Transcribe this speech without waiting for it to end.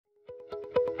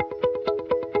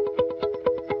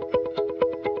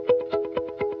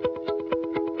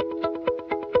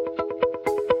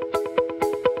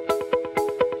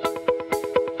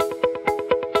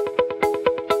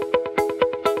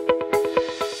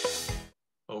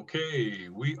Okay,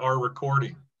 we are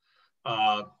recording.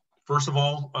 First of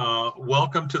all,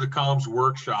 welcome to the comms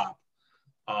workshop.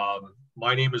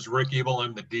 My name is Rick Ebel.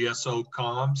 I'm the DSO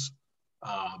comms.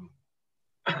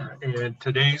 And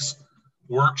today's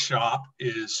workshop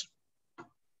is,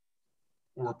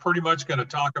 we're pretty much going to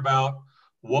talk about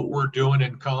what we're doing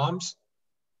in comms.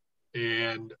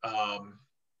 And my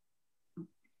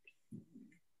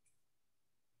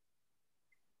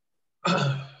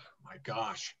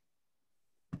gosh.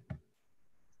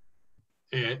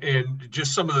 And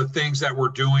just some of the things that we're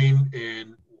doing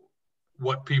and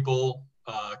what people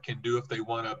can do if they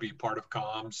want to be part of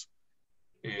comms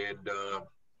and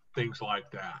things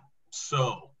like that.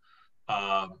 So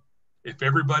if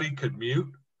everybody could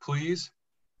mute, please.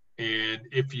 And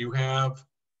if you have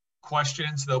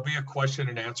questions, there'll be a question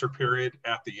and answer period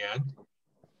at the end.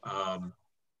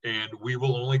 And we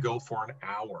will only go for an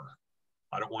hour.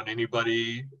 I don't want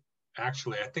anybody,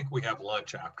 actually, I think we have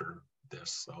lunch after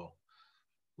this, so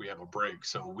we have a break,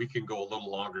 so we can go a little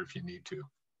longer if you need to.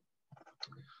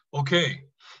 Okay.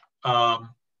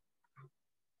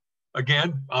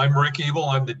 Again, I'm Rick Ebel.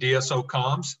 I'm the DSO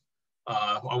comms.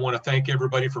 I want to thank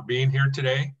everybody for being here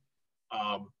today.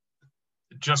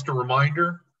 Just a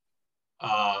reminder,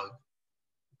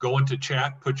 go into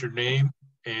chat, put your name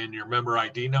and your member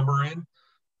ID number in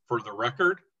for the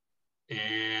record.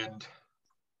 And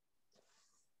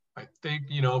I think,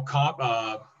 you know,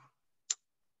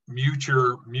 mute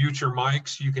your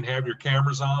mics. You can have your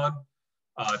cameras on.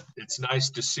 It's nice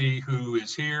to see who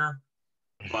is here,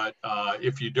 but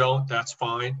if you don't, that's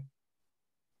fine.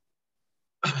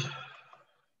 I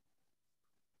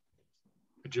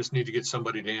just need to get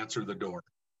somebody to answer the door.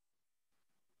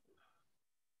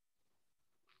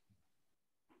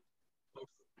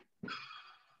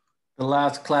 The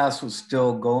last class was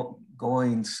still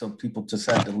going, so people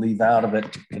just had to leave out of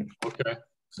it. Okay.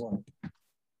 So,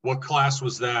 what class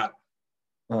was that?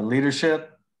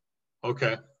 Leadership.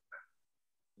 Okay.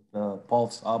 Paul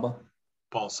Saba.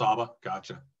 Paul Saba,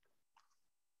 gotcha.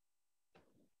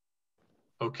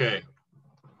 Okay.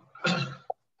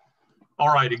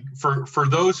 All righty. For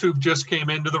those who just came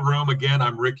into the room, again,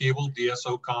 I'm Rick Ebel,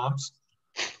 DSO comms.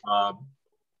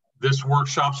 This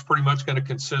workshop's pretty much going to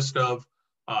consist of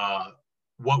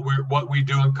what we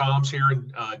do in comms here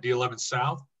in D11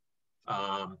 South,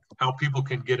 how people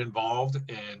can get involved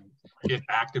and get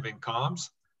active in comms,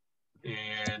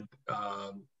 and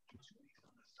some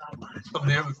of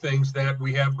the other things that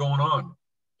we have going on.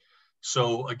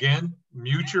 So again,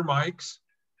 mute your mics,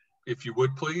 if you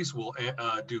would please. We'll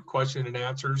do question and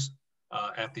answers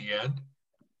at the end.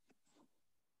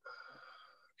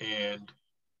 And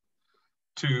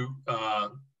to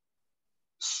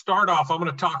start off, I'm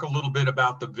going to talk a little bit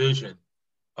about the vision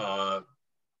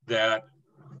that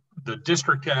the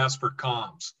district has for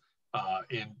comms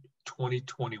in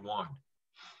 2021.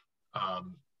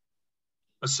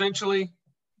 Essentially,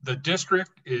 the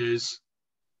district is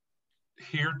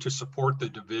here to support the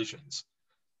divisions.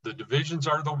 The divisions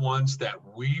are the ones that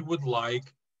we would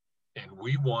like and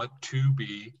we want to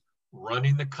be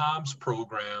running the comms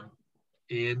program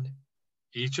in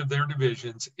each of their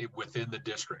divisions within the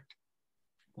district.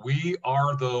 We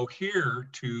are, though, here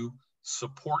to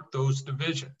support those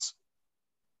divisions.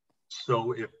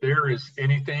 So if there is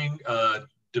anything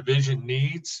division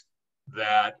needs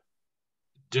that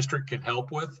district can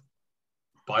help with,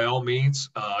 by all means,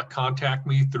 contact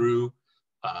me through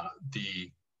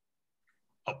the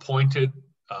appointed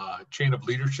chain of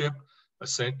leadership,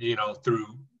 you know, through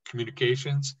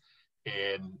communications,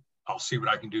 and I'll see what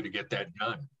I can do to get that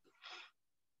done.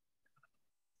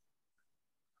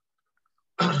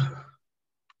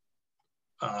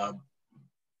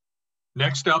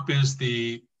 Next up is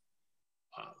the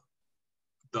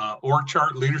org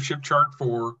chart, leadership chart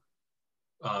for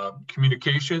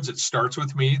communications. It starts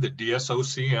with me, the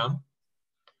DSO-CM.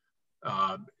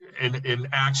 And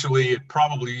actually,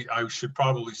 I should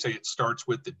probably say it starts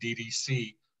with the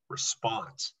DDC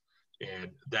response,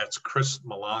 and that's Chris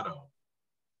Milano.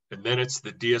 And then it's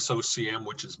the DSO-CM,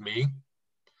 which is me.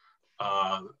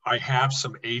 I have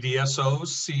some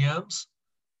ADSOs, CMs,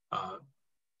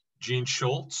 Gene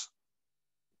Schultz,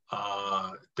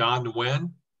 Don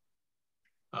Nguyen,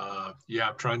 yeah,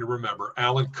 I'm trying to remember,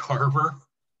 Alan Carver,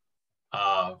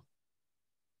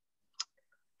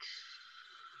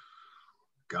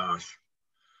 gosh,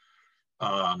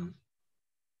 I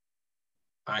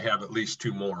have at least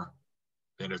two more,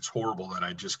 and it's horrible that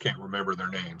I just can't remember their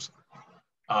names.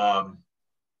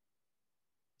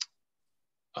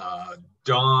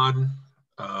 Don,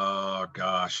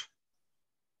 gosh,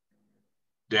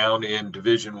 down in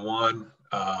Division 1.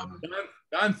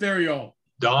 Don Theriot.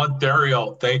 Don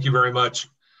Theriot, thank you very much.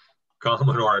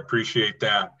 Commodore, I appreciate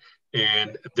that.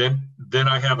 And then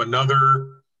I have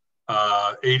another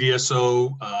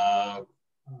ADSO,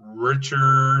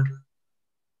 Richard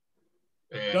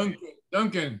and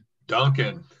Duncan.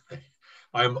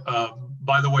 I'm,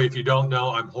 by the way, if you don't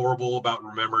know, I'm horrible about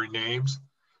remembering names.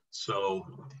 So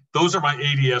those are my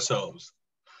ADSOs.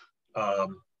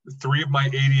 3 of my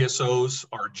ADSOs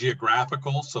are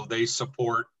geographical, so they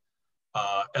support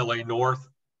LA North.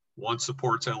 1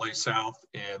 supports LA South,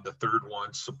 and the 3rd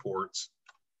one supports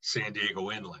San Diego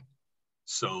Inland.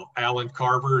 So Alan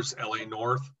Carver is LA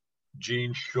North,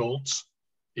 Gene Schultz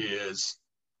is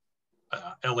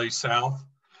LA South,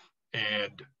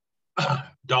 and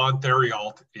Don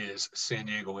Theriault is San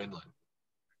Diego Inland.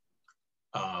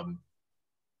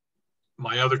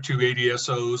 My other 2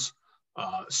 ADSOs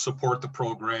support the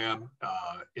program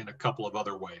in a couple of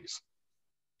other ways.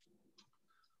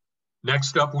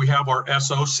 Next up, we have our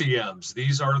DSO-CMs.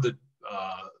 These are the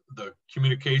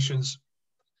communications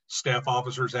staff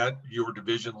officers at your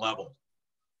division level.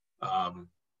 I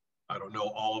don't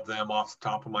know all of them off the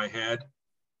top of my head,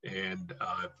 and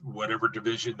whatever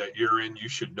division that you're in, you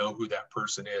should know who that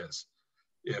person is.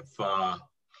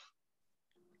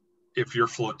 If your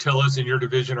flotillas in your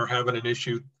division are having an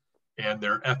issue and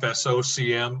their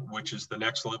FSO-CM, which is the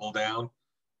next level down,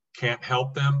 can't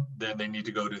help them, then they need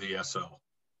to go to the SO.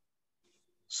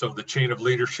 So the chain of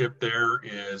leadership there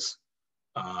is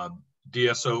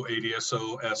DSO,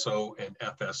 ADSO, SO, and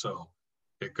FSO.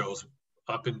 It goes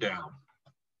up and down.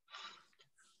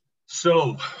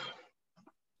 So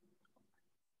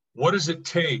what does it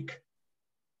take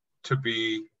to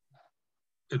be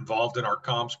involved in our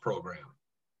comms program?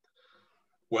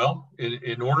 Well,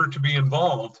 in order to be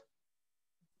involved,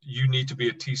 you need to be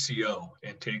a TCO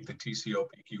and take the TCO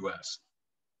PQS.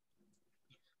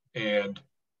 And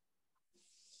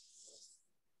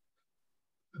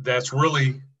that's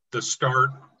really the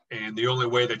start and the only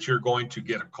way that you're going to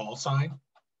get a call sign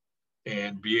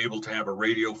and be able to have a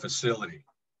radio facility.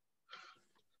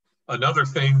 Another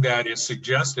thing that is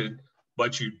suggested,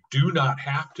 but you do not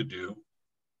have to do,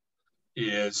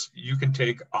 is you can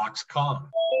take AUX-COM.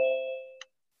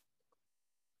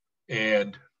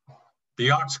 And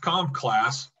the AUX-COM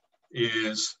class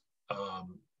is,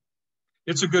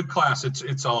 it's a good class.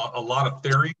 It's a lot of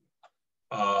theory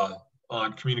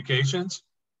on communications.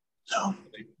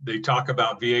 They talk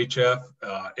about VHF,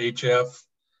 HF,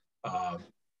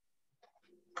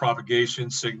 propagation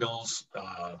signals,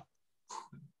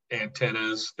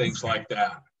 antennas, things like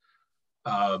that.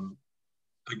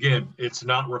 Again, it's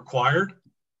not required,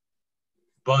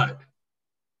 but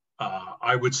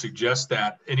I would suggest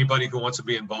that anybody who wants to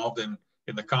be involved in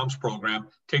the comms program,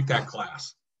 take that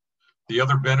class. The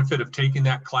other benefit of taking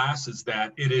that class is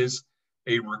that it is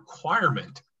a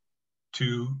requirement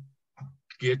to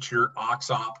get your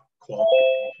AUX-OP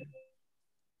qualification.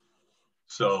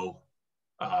 So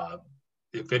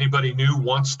if anybody new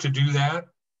wants to do that,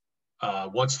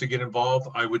 wants to get involved,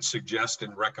 I would suggest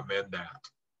and recommend that.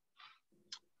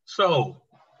 So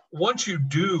once you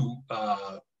do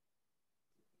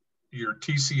your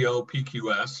TCO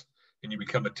PQS and you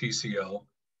become a TCO,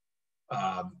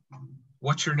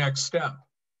 what's your next step?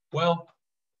 Well,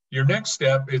 your next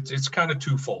step, it's kind of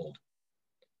twofold.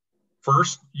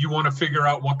 First, you want to figure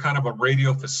out what kind of a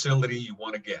radio facility you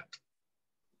want to get.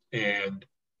 And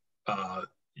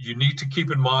you need to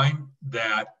keep in mind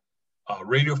that a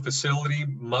radio facility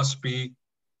must be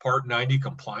Part 90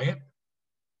 compliant.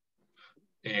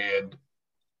 And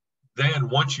then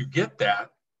once you get that,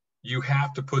 you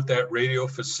have to put that radio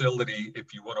facility,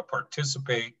 if you want to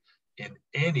participate in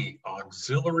any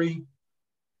auxiliary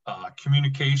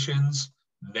communications,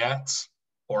 nets,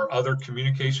 or other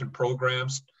communication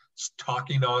programs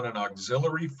talking on an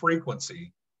auxiliary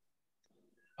frequency,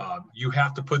 you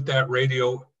have to put that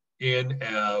radio in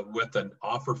with an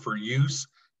offer for use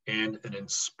and an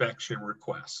inspection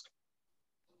request.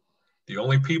 The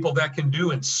only people that can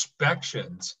do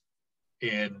inspections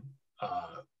in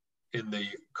the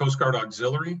Coast Guard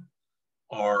Auxiliary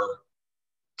are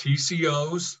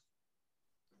TCOs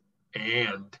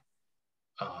and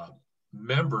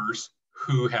members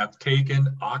who have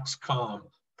taken AUX-COM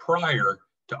prior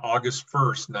to August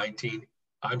 1st,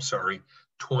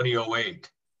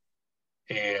 2008.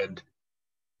 And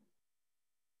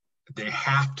they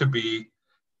have to be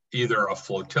either a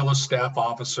flotilla staff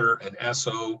officer, an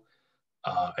SO,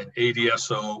 an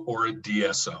ADSO, or a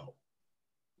DSO.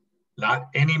 Not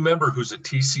any member who's a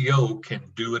TCO can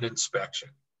do an inspection.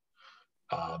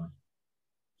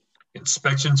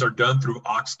 Inspections are done through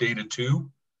AUX Data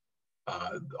 2,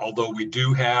 although we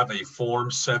do have a Form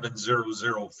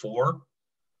 7004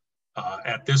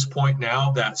 At this point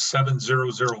now, that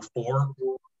 7004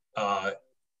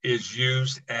 is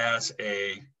used as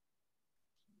a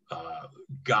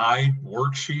guide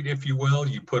worksheet, if you will.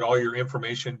 You put all your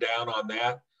information down on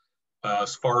that.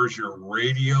 As far as your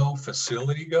radio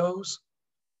facility goes,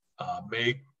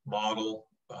 make, model,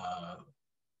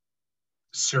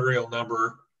 serial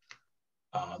number,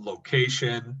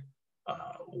 location,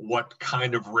 what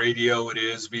kind of radio it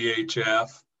is, VHF,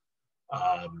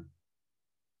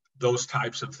 those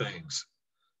types of things.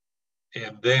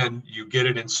 And then you get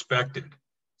it inspected.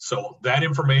 So that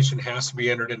information has to be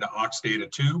entered into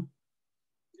OxData 2.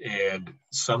 And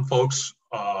some folks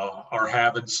are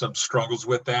having some struggles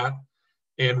with that.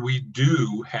 And we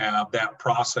do have that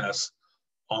process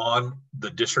on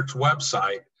the district's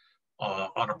website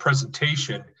on a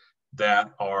presentation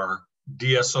that our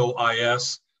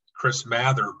DSO-CM, Chris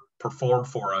Mather, performed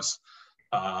for us,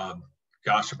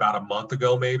 gosh, about a month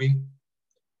ago, maybe.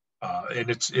 And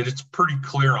it's pretty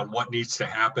clear on what needs to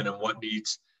happen and what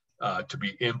needs to be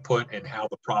input and how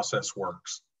the process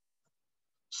works.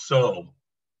 So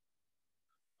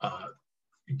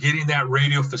getting that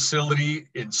radio facility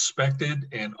inspected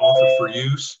and offered for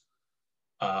use,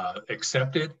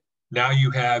 accepted. Now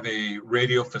you have a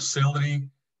radio facility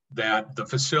that the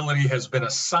facility has been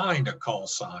assigned a call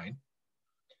sign.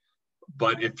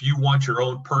 But if you want your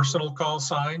own personal call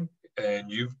sign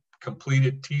and you've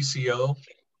completed TCO,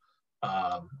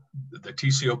 the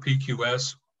TCO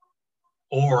PQS,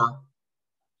 or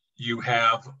you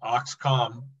have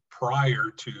Oxcom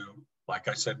prior to, like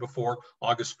I said before,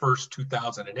 August 1st,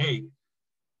 2008,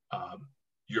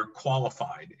 you're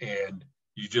qualified. And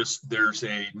there's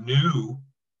a new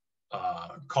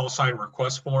call sign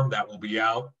request form that will be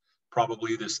out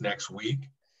probably this next week.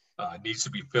 Needs to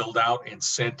be filled out and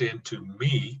sent in to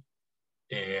me,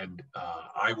 and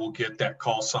I will get that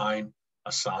call sign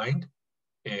assigned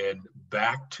and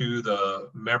back to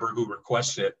the member who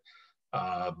requests it,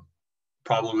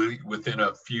 probably within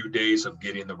a few days of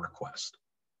getting the request.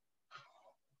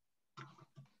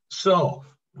 So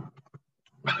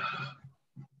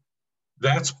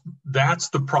that's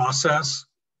the process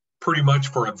pretty much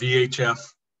for a VHF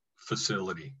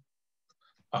facility.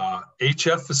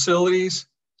 HF facilities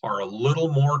are a little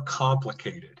more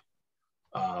complicated.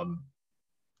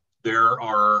 There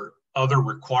are other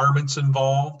requirements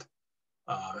involved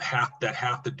that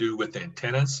have to do with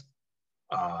antennas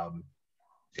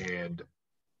and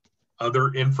other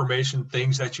information,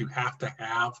 things that you have to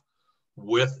have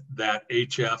with that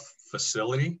HF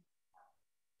facility.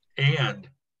 And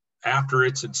after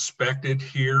it's inspected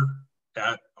here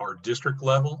at our district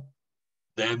level,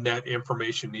 then that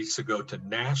information needs to go to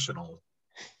national,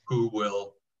 who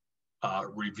will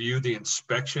review the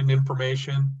inspection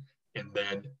information, and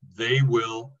then they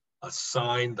will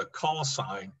assign the call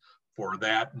sign for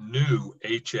that new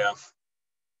HF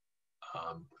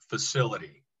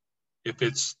facility. If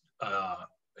it's a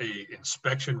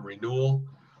inspection renewal,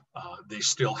 they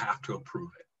still have to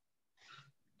approve it.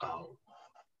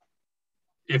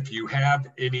 If you have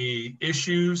any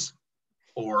issues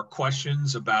or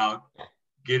questions about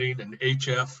getting an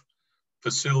HF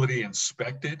facility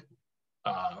inspected,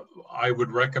 I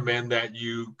would recommend that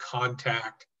you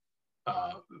contact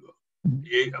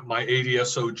my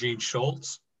ADSO, Gene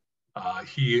Schultz.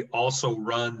 He also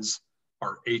runs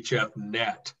our HF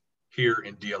net here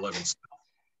in D11 South.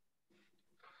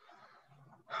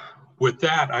 With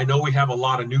that, I know we have a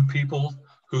lot of new people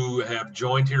who have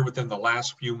joined here within the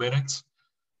last few minutes.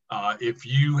 If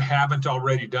you haven't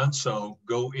already done so,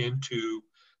 go into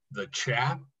the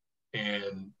chat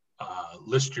and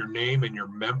list your name and your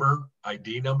member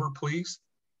ID number, please,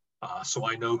 so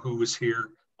I know who was here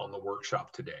on the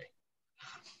workshop today.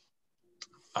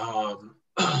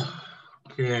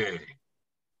 Okay.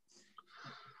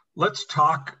 Let's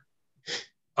talk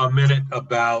a minute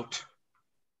about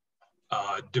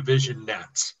division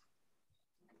nets.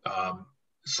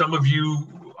 Some of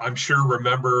you, I'm sure,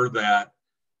 remember that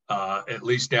at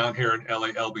least down here in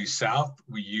LALB South,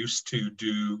 we used to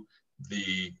do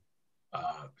the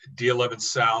D11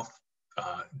 South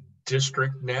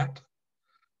district net.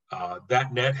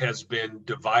 That net has been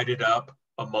divided up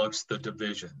amongst the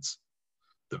divisions.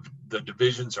 The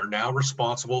divisions are now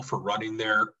responsible for running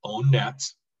their own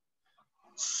nets.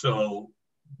 So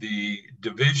the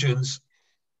divisions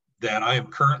that I am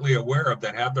currently aware of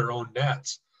that have their own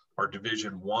nets are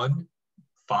Division 1,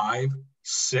 5,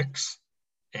 6,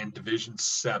 and Division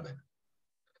 7.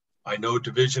 I know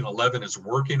Division 11 is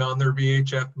working on their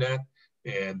VHF net,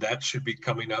 and that should be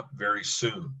coming up very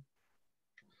soon.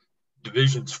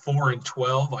 Divisions 4 and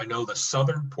 12, I know the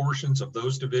southern portions of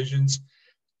those divisions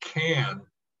can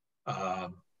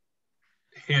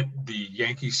hit the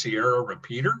Yankee Sierra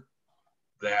repeater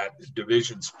that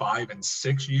divisions 5 and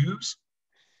 6 use.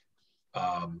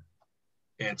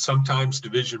 And sometimes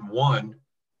division 1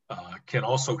 can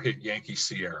also hit Yankee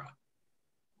Sierra.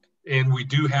 And we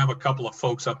do have a couple of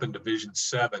folks up in division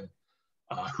 7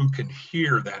 who can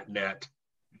hear that net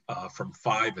from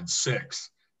 5 and 6,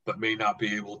 but may not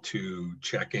be able to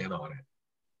check in on it.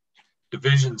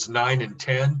 Divisions 9 and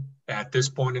 10 at this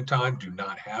point in time do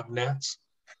not have nets.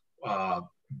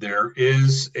 There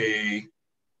is a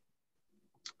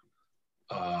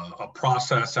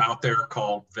process out there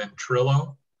called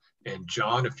Ventrilo. And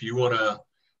John, if you want to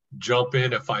jump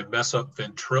in, if I mess up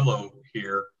Ventrilo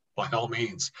here, by all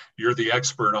means, you're the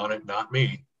expert on it, not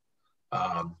me.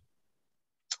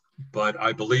 But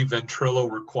I believe Ventrilo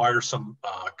requires some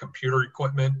computer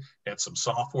equipment and some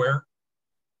software.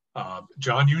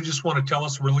 John, you just want to tell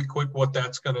us really quick what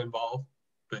that's going to involve,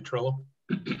 Ventrilo?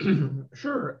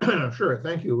 Sure, sure.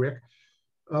 Thank you, Rick.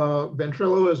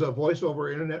 Ventrilo is a voice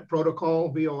over internet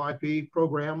protocol, VoIP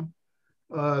program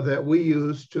that we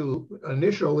use to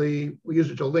initially, we use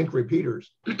it to link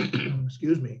repeaters.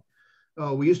 Excuse me.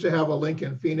 We used to have a link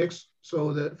in Phoenix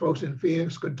so that folks in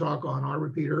Phoenix could talk on our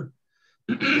repeater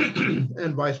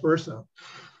and vice versa.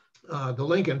 The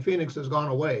link in Phoenix has gone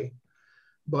away,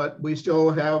 but we still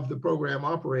have the program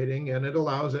operating, and it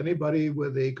allows anybody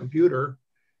with a computer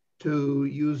to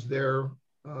use their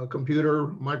computer,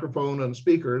 microphone, and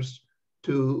speakers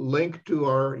to link to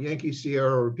our Yankee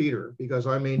Sierra repeater, because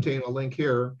I maintain a link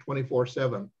here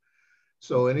 24/7.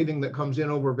 So anything that comes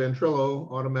in over Ventrilo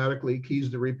automatically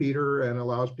keys the repeater and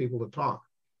allows people to talk.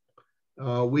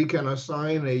 We can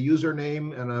assign a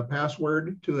username and a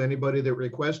password to anybody that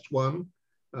requests one.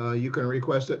 You can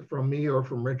request it from me or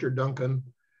from Richard Duncan.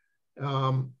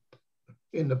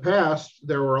 In the past,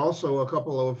 there were also a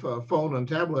couple of phone and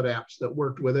tablet apps that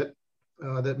worked with it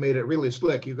that made it really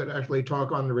slick. You could actually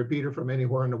talk on the repeater from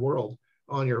anywhere in the world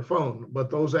on your phone, but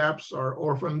those apps are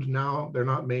orphaned now. They're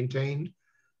not maintained.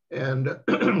 And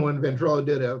when Ventrilo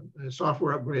did a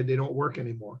software upgrade, they don't work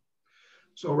anymore.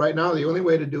 So right now, the only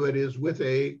way to do it is with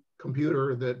a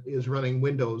computer that is running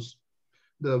Windows.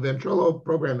 The Ventrilo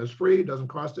program is free, doesn't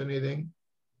cost anything.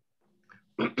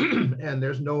 And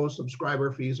there's no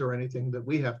subscriber fees or anything that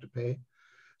we have to pay.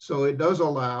 So it does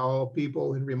allow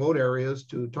people in remote areas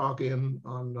to talk in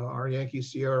on our Yankee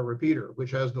Sierra repeater,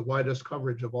 which has the widest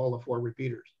coverage of all the 4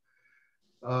 repeaters.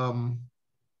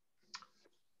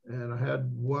 And I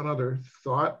had one other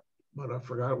thought, but I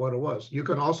forgot what it was. You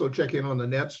can also check in on the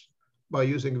nets by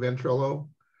using Ventrilo.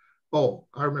 Oh,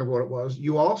 I remember what it was.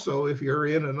 You also, if you're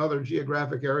in another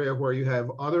geographic area where you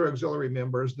have other auxiliary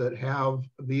members that have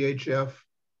VHF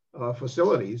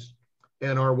facilities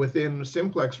and are within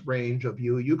simplex range of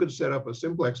you, you could set up a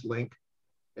simplex link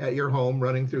at your home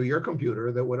running through your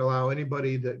computer that would allow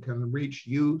anybody that can reach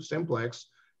you simplex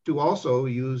to also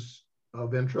use a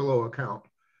Ventrilo account.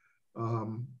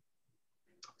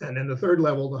 And then the third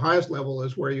level, the highest level,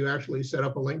 is where you actually set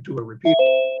up a link to a repeater,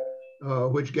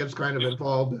 which gets kind of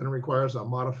involved and requires a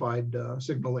modified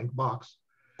signal link box.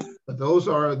 But those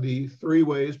are the 3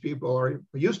 ways people are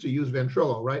used to use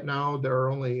Ventrilo. Right now, there are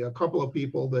only a couple of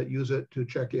people that use it to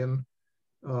check in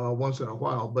once in a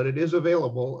while, but it is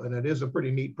available and it is a pretty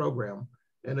neat program.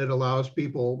 And it allows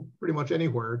people pretty much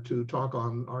anywhere to talk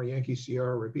on our Yankee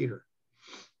Sierra repeater.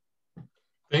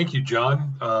 Thank you,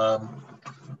 John.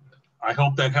 I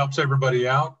hope that helps everybody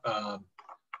out.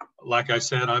 Like I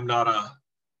said, I'm not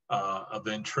a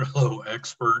Ventrilo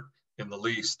expert in the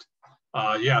least.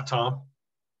 Yeah, Tom?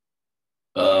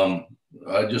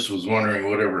 I just was wondering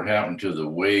whatever happened to the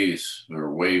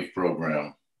WAVE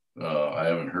program. I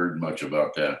haven't heard much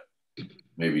about that.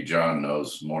 Maybe John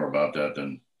knows more about that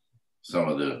than some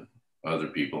of the other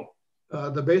people.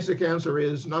 The basic answer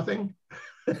is nothing.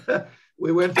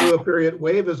 We went through a period.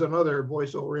 WAVE is another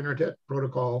voice over internet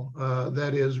protocol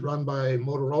that is run by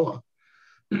Motorola.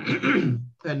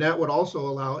 And that would also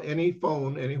allow any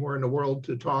phone anywhere in the world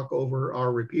to talk over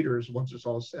our repeaters once it's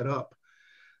all set up.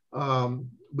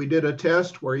 We did a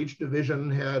test where each division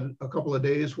had a couple of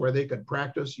days where they could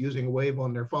practice using WAVE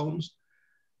on their phones.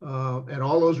 And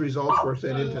all those results were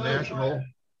sent international.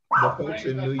 The folks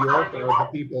in New York are the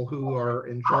people who are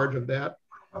in charge of that.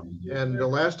 And the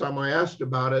last time I asked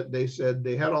about it, they said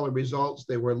they had all the results,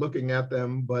 they were looking at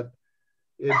them, but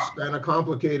it's kind of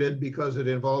complicated because it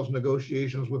involves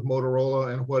negotiations with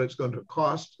Motorola and what it's going to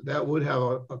cost. That would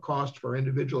have a cost for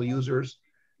individual users.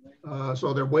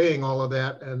 So they're weighing all of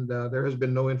that, and there has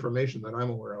been no information that I'm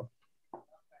aware of.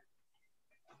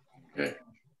 Okay.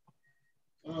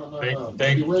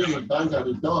 Thank you.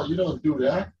 You don't do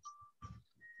that.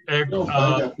 don't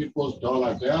bang at people's door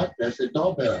like that. That's a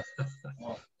doorbell.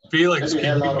 Felix,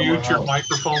 can you mute your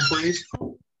microphone, please?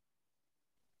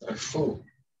 That's cool.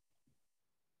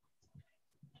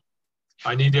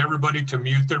 I need everybody to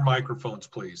mute their microphones,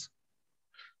 please.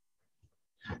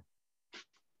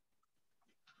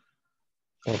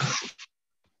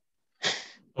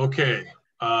 Okay.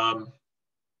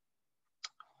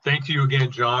 Thank you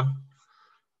again, John.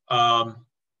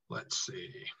 Let's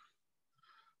see.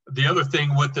 The other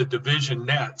thing with the division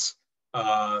nets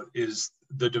is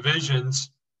the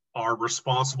divisions are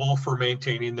responsible for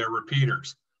maintaining their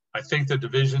repeaters. I think the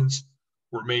divisions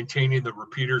were maintaining the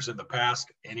repeaters in the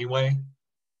past anyway,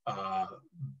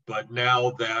 but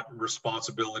now that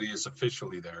responsibility is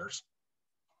officially theirs.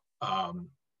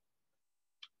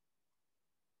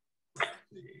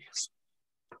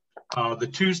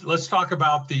 Let's talk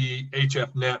about the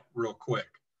HF net real quick.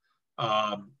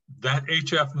 That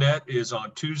HF net is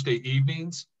on Tuesday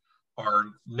evenings. Our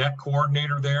net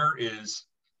coordinator there is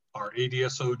our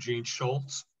ADSO, Gene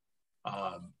Schultz.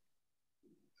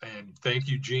 And thank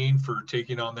you, Gene, for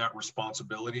taking on that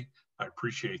responsibility. I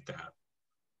appreciate that.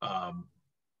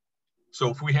 So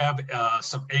if we have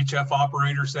some HF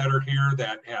operators that are here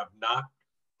that have not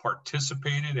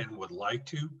participated and would like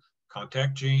to,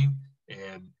 contact Gene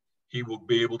and he will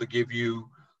be able to give you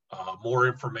more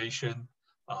information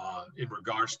in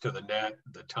regards to the net,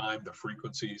 the time, the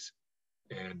frequencies,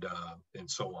 and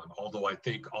so on. Although I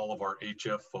think all of our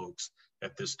HF folks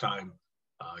at this time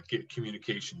get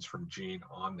communications from Gene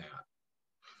on that.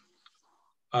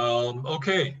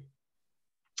 Okay.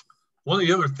 One of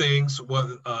the other things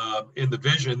was in the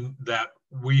vision that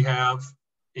we have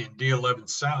in D11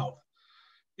 South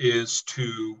is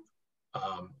to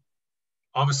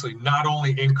obviously not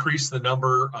only increase the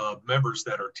number of members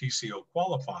that are TCO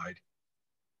qualified,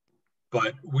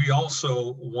 but we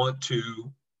also want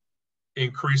to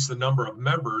increase the number of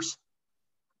members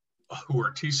who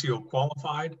are TCO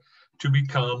qualified to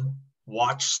become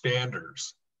watch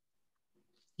standers.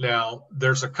 Now,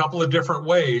 there's a couple of different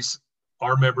ways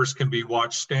our members can be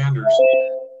watch standers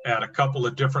at a couple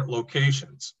of different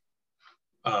locations.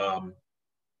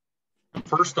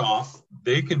 First off,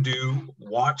 they can do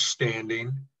watch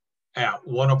standing at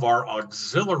one of our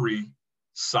auxiliary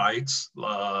sites.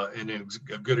 And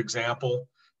a good example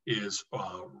is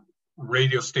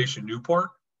Radio Station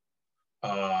Newport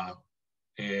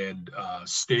and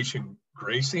Station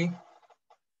Gracie.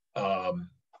 And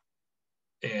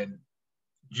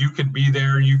you can be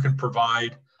there, you can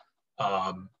provide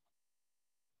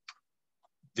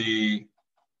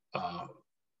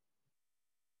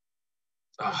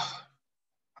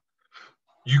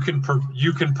you can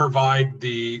provide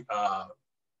the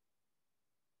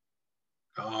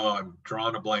I'm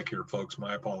drawing a blank here, folks,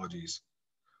 my apologies.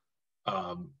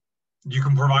 You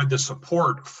can provide the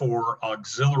support for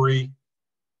auxiliary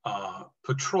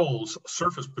patrols,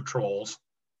 surface patrols,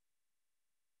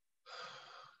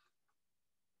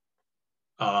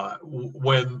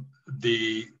 when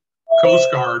the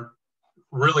Coast Guard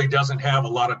really doesn't have a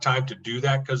lot of time to do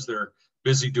that because they're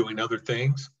busy doing other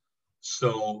things.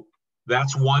 So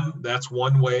that's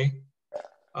one way.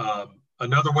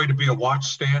 Another way to be a watch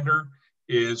stander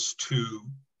is to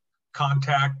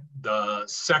contact the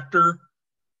sector,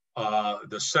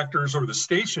 the sectors or the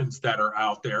stations that are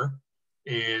out there,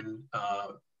 and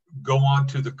go on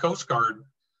to the Coast Guard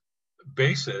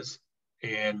bases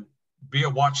and be a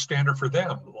watch stander for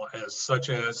them, as such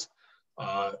as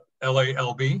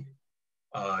LALB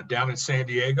down in San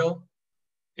Diego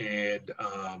and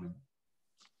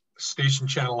Station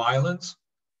Channel Islands.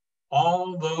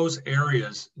 All those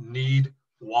areas need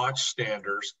watch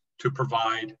standers to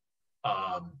provide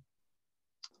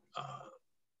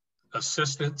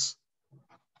assistance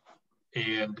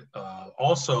and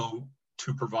also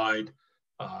to provide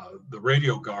the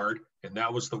radio guard, and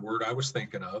that was the word I was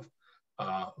thinking of,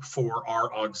 for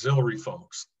our auxiliary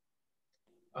folks.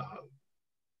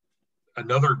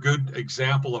 Another good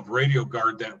example of radio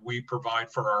guard that we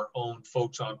provide for our own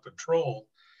folks on patrol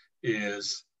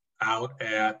is out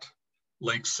at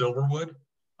Lake Silverwood.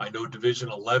 I know Division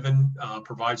 11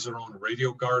 provides their own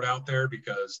radio guard out there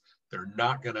because they're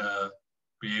not gonna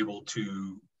be able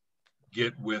to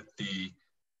get with the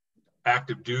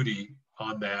active duty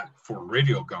on that for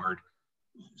radio guard.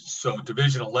 So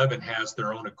Division 11 has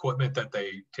their own equipment that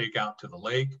they take out to the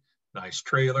lake, nice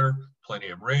trailer, plenty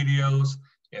of radios,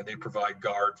 and they provide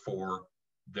guard for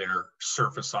their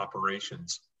surface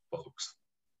operations folks.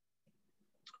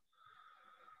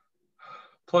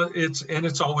 Plus,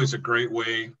 it's always a great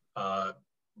way,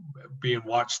 being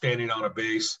watch standing on a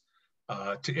base,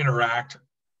 to interact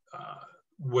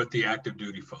with the active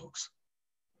duty folks.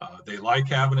 They like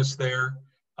having us there.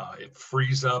 It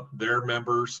frees up their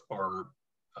members or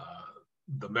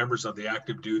the members of the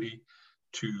active duty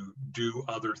to do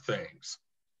other things.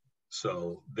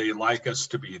 So they like us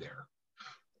to be there.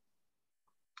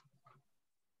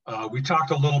 We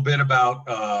talked a little bit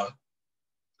about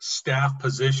staff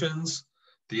positions,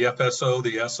 the FSO,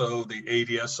 the SO, the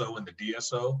ADSO, and the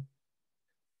DSO.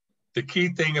 The key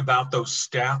thing about those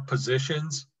staff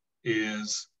positions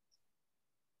is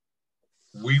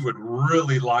we would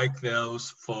really like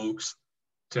those folks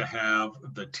to have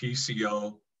the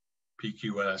TCO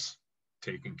PQS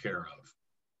taken care of.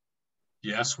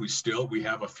 Yes, we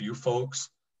have a few folks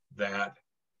that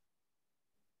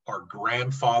are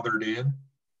grandfathered in,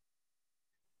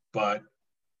 but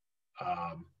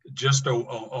just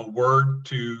a word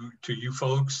to you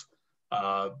folks,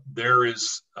 there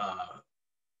is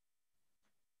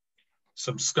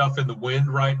some stuff in the wind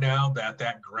right now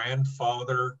that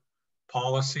grandfather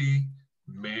policy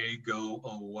may go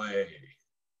away.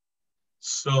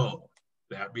 So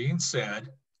that being said,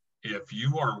 if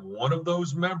you are one of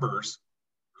those members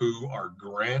who are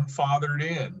grandfathered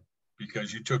in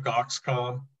because you took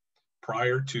Oxcom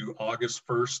prior to August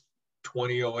 1st,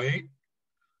 2008,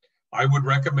 I would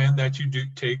recommend that you do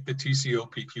take the TCO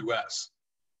PQS.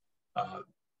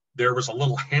 There was a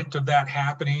little hint of that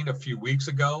happening a few weeks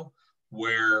ago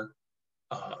where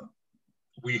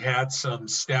we had some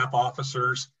staff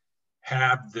officers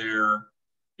have their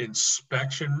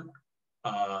inspector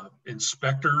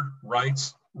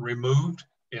rights removed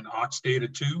in Ox Data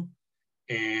 2.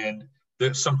 And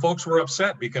some folks were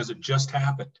upset because it just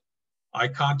happened. I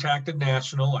contacted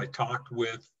National. I talked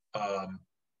with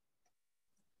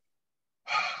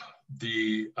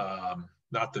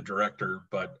not the director,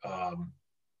 but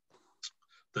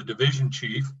the division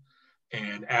chief,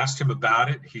 and asked him about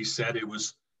it. He said it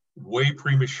was way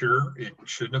premature. It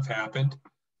shouldn't have happened.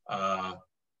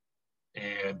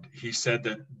 And he said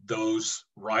that those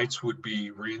rights would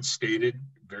be reinstated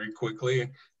very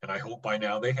quickly. And I hope by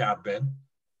now they have been.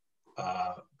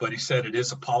 But he said it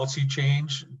is a policy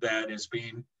change that is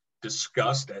being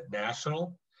discussed at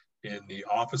National in the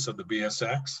office of the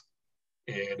BSX.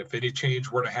 And if any change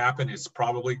were to happen, it's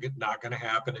probably not going to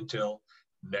happen until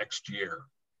next year.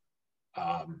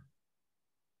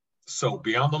 So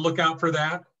be on the lookout for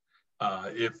that.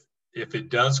 If it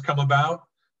does come about,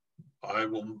 I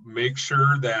will make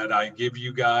sure that I give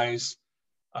you guys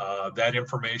that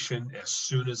information as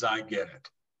soon as I get it.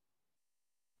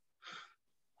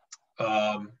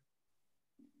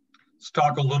 Let's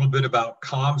talk a little bit about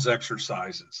comms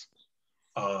exercises.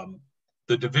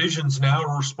 The divisions now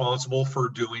are responsible for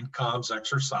doing comms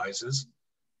exercises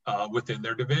within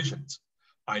their divisions.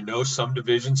 I know some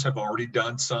divisions have already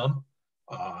done some,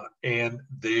 and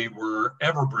they were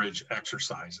Everbridge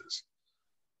exercises.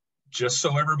 Just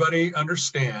so everybody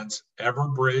understands,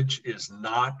 Everbridge is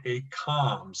not a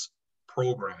comms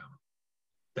program.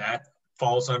 That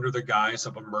falls under the guise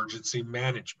of emergency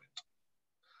management.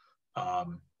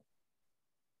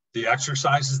 The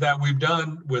exercises that we've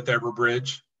done with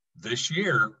Everbridge this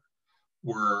year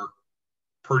were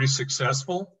pretty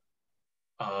successful,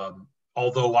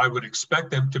 although I would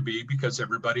expect them to be because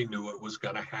everybody knew it was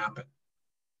going to happen.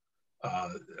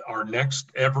 Our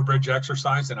next Everbridge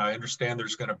exercise, and I understand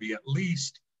there's going to be at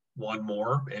least one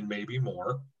more and maybe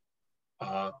more,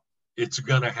 it's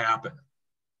going to happen.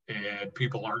 And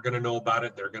people aren't going to know about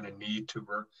it. They're going to need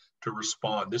to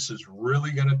respond. This is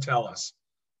really going to tell us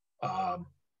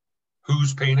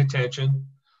who's paying attention,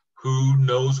 who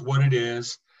knows what it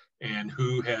is, and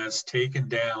who has taken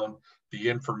down the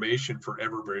information for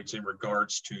Everbridge in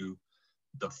regards to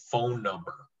the phone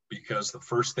number. Because the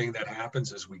first thing that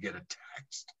happens is we get a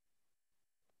text.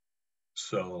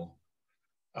 So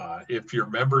if your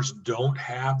members don't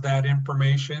have that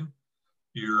information,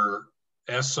 your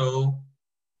DSO-CM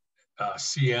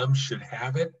should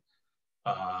have it.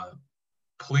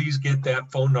 Please get that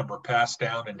phone number passed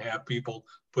down and have people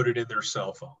put it in their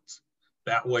cell phones.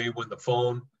 That way, when the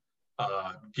phone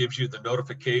gives you the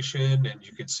notification and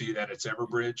you can see that it's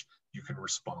Everbridge, you can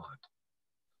respond.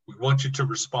 We want you to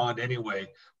respond anyway,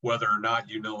 whether or not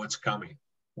you know it's coming.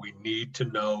 We need to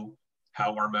know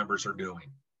how our members are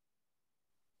doing.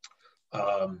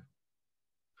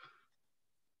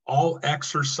 All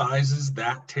exercises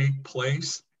that take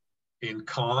place in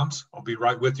comms, I'll be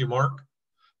right with you, Mark,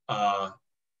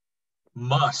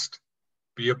 must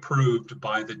be approved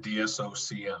by the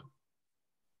DSO-CM.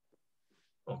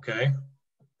 Okay?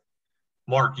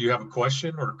 Mark, you have a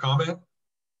question or a comment?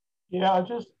 Yeah, I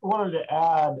just wanted to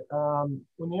add,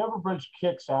 when the Everbridge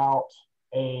kicks out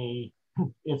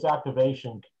its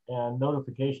activation and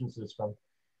notification system,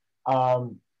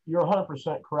 you're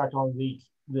 100% correct on these.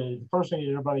 The first thing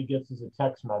that everybody gets is a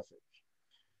text message.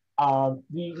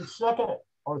 The second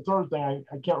or third thing,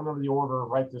 I can't remember the order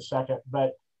right this second,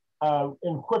 but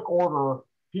in quick order,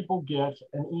 people get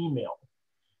an email.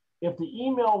 If the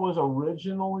email was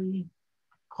originally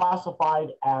classified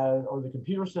as, or the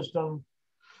computer system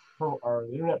or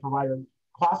the internet provider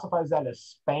classifies that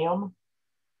as spam,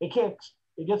 it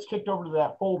gets kicked over to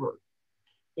that folder.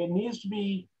 It needs to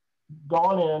be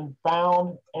gone in,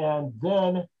 found, and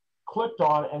then clicked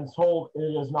on and told it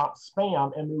is not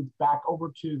spam and moved back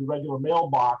over to the regular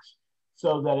mailbox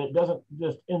so that it doesn't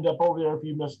just end up over there if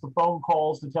you miss the phone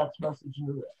calls, the text message,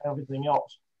 and everything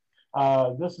else.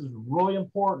 This is really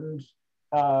important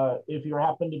if you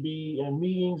happen to be in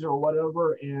meetings or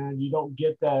whatever and you don't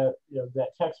get that,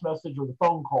 that text message or the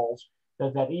phone calls,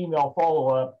 that email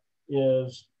follow-up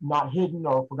is not hidden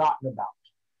or forgotten about.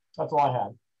 That's all I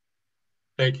had.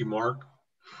 Thank you, Mark.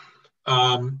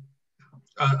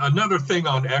 Another thing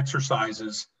on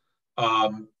exercises,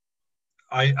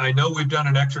 I know we've done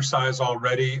an exercise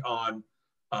already on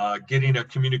getting a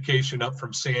communication up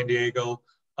from San Diego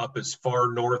up as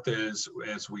far north as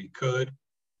we could.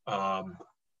 Hang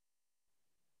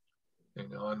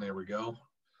on, there we go.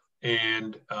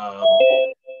 And,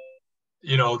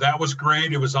 you know, that was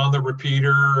great. It was on the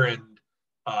repeater and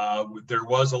there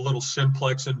was a little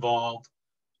simplex involved.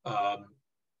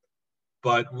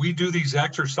 But we do these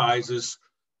exercises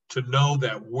to know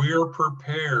that we're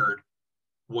prepared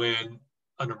when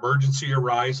an emergency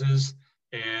arises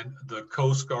and the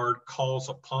Coast Guard calls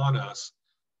upon us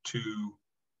to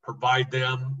provide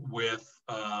them with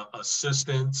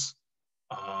assistance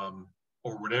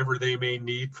or whatever they may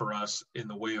need for us in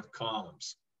the way of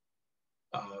comms.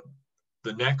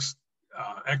 The next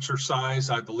exercise,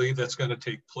 I believe that's going to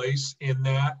take place in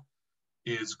that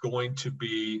is going to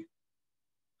be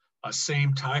a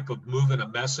same type of moving a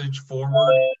message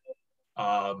forward,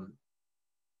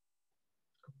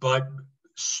 but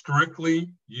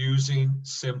strictly using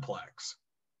simplex.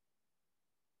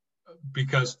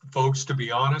 Because folks, to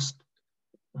be honest,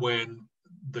 when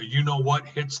the you-know-what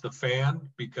hits the fan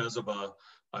because of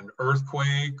an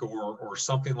earthquake or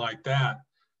something like that,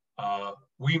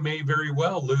 we may very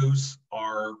well lose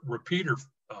our repeater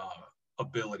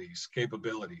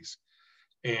capabilities.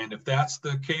 And if that's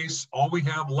the case, all we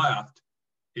have left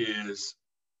is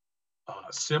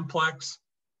simplex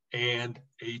and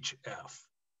HF.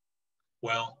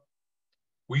 Well,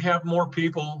 we have more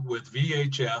people with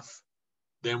VHF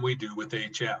than we do with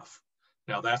HF.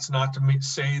 Now, that's not to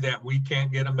say that we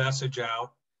can't get a message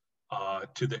out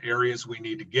to the areas we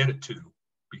need to get it to,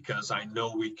 because I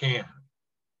know we can.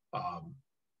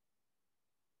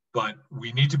 But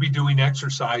we need to be doing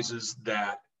exercises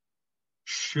that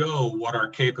show what our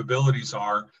capabilities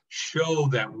are, show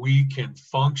that we can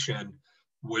function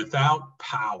without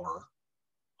power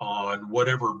on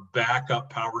whatever backup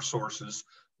power sources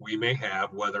we may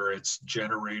have, whether it's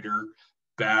generator,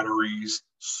 batteries,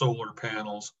 solar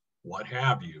panels, what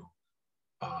have you,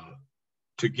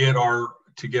 to get our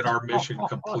mission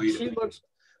completed. She looks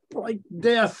like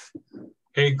death.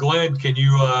 Hey, Glenn, can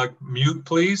you mute,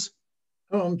 please?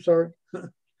 Oh, I'm sorry. Oh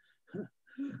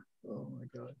my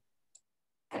God.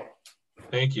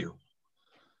 Thank you.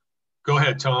 Go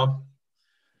ahead, Tom.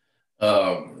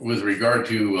 With regard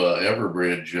to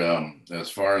Everbridge, as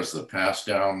far as the pass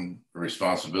down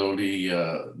responsibility,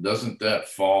 doesn't that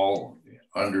fall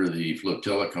under the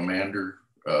flotilla commander,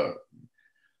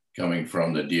 coming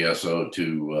from the DSO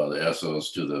to the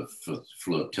SOs to the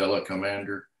flotilla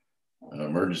commander, an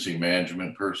emergency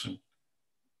management person?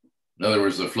 In other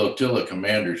words, the flotilla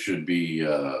commander should be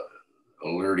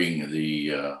alerting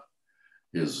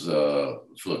his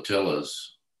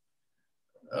flotillas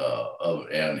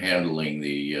and handling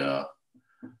the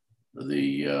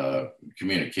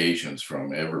communications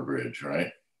from Everbridge,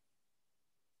 right?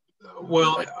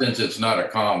 Well, since it's not a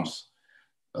comms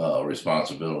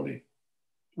responsibility.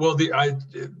 Well,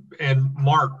 and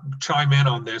Mark, chime in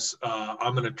on this.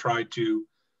 I'm going to try to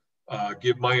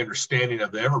give my understanding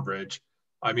of the Everbridge.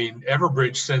 I mean,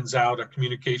 Everbridge sends out a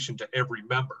communication to every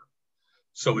member,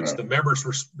 so it's the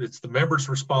member's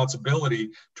responsibility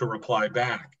to reply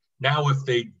back. Now, if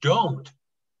they don't,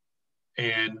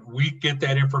 and we get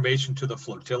that information to the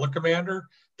flotilla commander,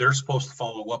 they're supposed to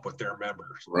follow up with their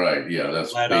members. Right. Yeah.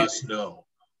 That's let us know.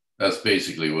 That's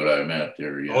basically what I meant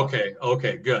there. Yeah. Okay.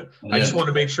 Okay. Good. I just want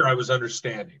to make sure I was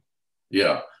understanding.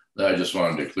 Yeah. I just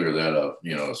wanted to clear that up,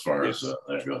 you know, as far as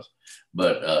that goes.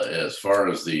 But as far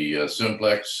as the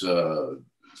simplex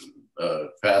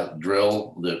path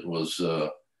drill that was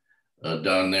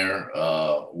done there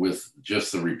with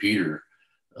just the repeater,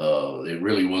 it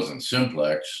really wasn't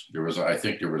simplex. I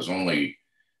think there was only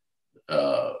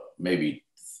maybe,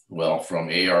 well, from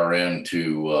ARN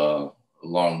to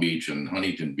Long Beach and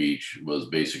Huntington Beach was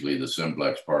basically the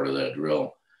simplex part of that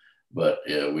drill. But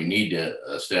we need to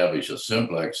establish a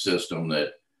simplex system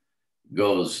that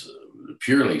goes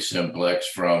purely simplex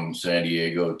from San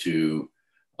Diego to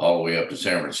all the way up to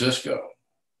San Francisco.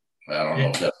 I don't know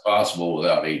if that's possible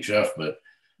without HF, but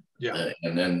yeah.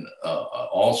 And then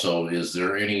also, is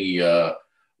there any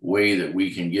way that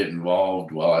we can get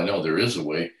involved? Well, I know there is a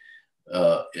way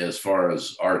as far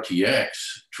as RTX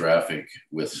traffic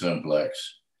with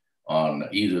simplex on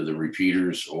either the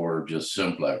repeaters or just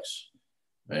simplex.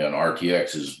 And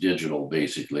RTX is digital,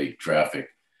 basically traffic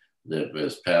that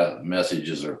is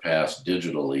messages are passed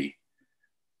digitally.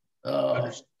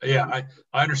 Yeah,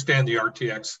 I understand the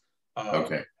RTX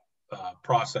okay.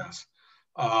 Process.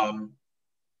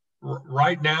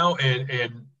 Right now,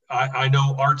 and I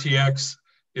know RTX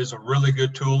is a really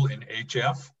good tool in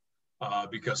HF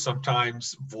because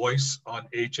sometimes voice on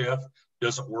HF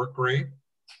doesn't work great.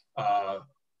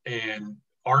 And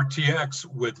RTX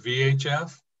with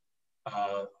VHF,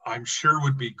 I'm sure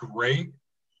would be great,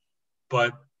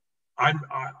 but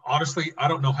honestly, I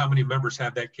don't know how many members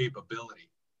have that capability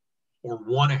or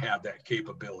want to have that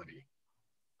capability.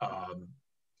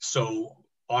 So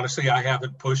honestly, I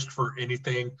haven't pushed for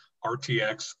anything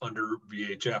RTX under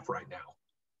VHF right now.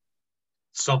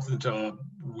 Something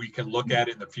we can look at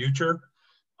in the future.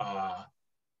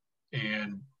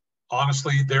 And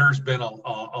honestly, there's been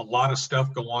a lot of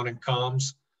stuff go on in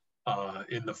comms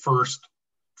in the first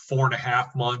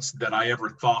 4.5 months that I ever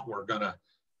thought were gonna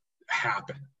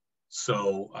happen.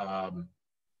 So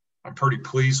I'm pretty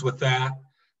pleased with that,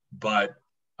 but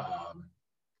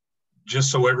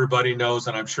just so everybody knows,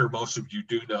 and I'm sure most of you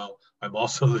do know, I'm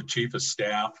also the chief of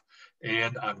staff,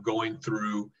 and I'm going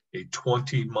through a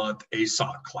 20-month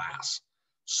ASOC class.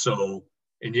 So,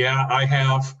 and yeah, I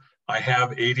have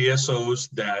ADSOs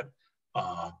that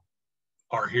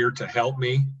are here to help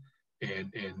me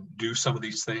and do some of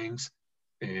these things.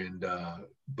 And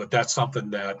but that's something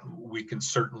that we can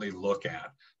certainly look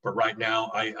at. But right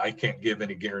now, I can't give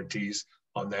any guarantees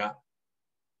on that.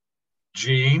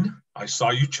 Gene, I saw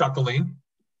you chuckling.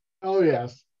 Oh,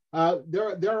 yes.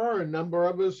 There are a number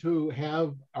of us who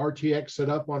have RTX set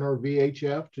up on our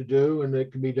VHF to do, and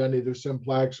it can be done either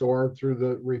simplex or through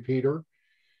the repeater.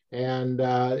 And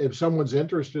if someone's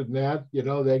interested in that, you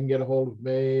know, they can get a hold of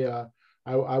me.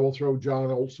 I will throw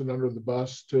John Olson under the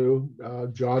bus too.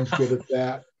 John's good at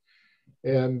that.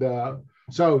 And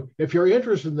so if you're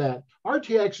interested in that,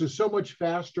 RTX is so much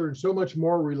faster and so much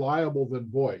more reliable than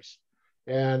voice.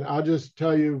 And I'll just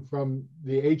tell you from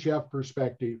the HF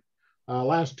perspective,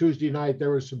 last Tuesday night,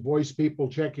 there was some voice people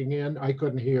checking in. I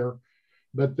couldn't hear,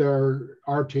 but their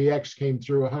RTX came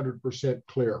through 100%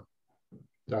 clear.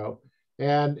 So,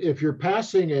 and if you're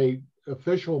passing a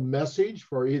official message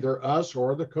for either us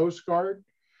or the Coast Guard,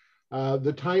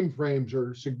 the time frames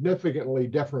are significantly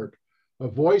different. A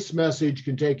voice message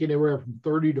can take anywhere from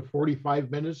 30 to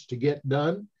 45 minutes to get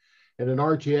done, and an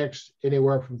RTX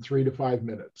anywhere from 3 to 5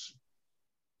 minutes.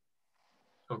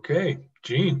 Okay,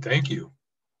 Gene, thank you.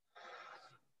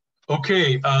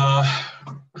 Okay, I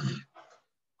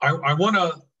want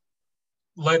to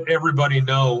let everybody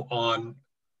know on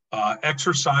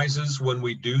exercises when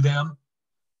we do them.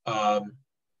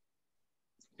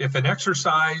 If an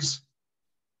exercise,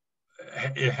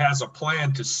 it has a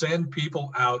plan to send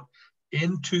people out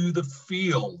into the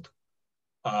field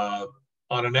on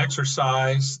an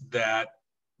exercise that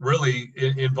really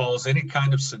involves any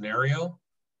kind of scenario,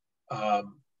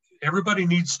 everybody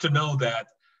needs to know that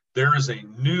there is a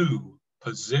new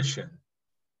position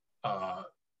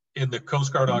in the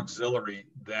Coast Guard Auxiliary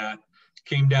that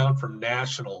came down from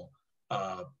National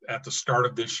at the start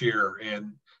of this year,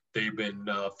 and they've been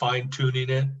fine-tuning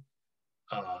it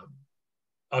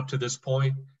up to this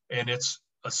point, and it's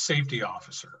a safety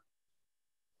officer.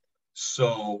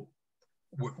 So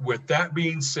with that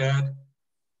being said,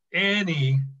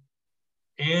 any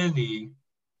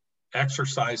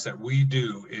exercise that we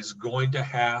do is going to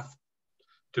have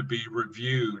to be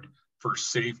reviewed for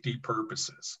safety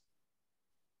purposes.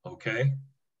 Okay?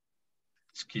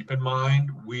 Just keep in mind,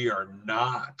 we are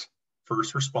not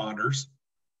first responders.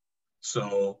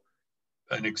 So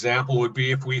an example would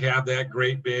be if we have that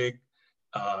great big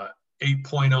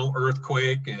 8.0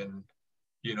 earthquake and,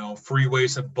 you know,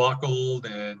 freeways have buckled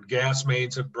and gas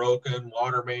mains have broken,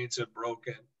 water mains have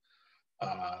broken,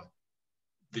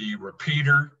 the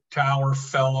repeater tower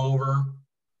fell over,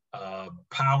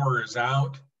 power is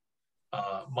out.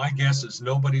 My guess is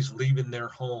nobody's leaving their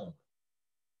home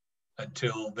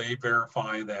until they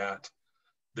verify that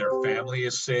their family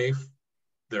is safe,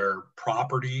 their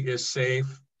property is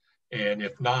safe, and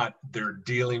if not, they're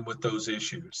dealing with those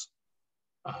issues.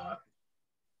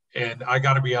 And I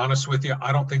got to be honest with you,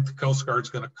 I don't think the Coast Guard's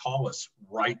going to call us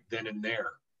right then and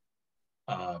there.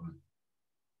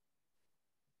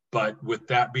 But with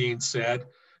that being said,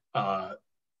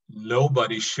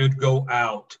 nobody should go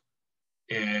out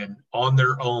and on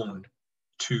their own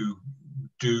to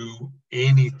do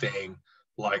anything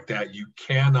like that. You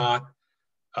cannot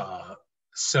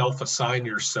self-assign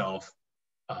yourself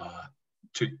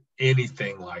to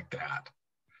anything like that,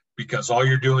 because all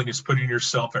you're doing is putting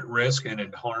yourself at risk and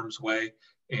in harm's way,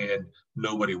 and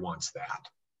nobody wants that.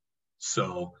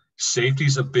 So safety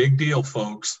is a big deal,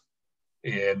 folks.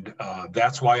 And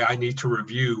that's why I need to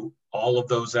review all of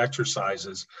those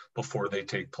exercises before they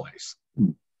take place.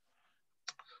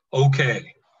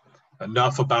 Okay,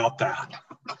 enough about that.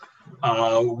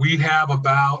 We have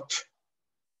about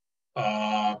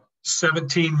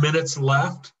 17 minutes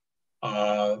left.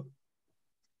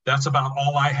 That's about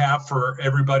all I have for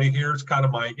everybody here. It's kind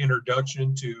of my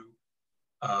introduction to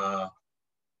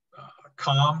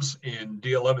comms in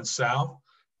D11 South.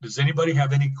 Does anybody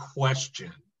have any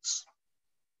questions?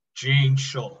 Gene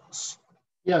Schultz.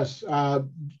 Yes, on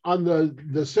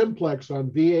the simplex on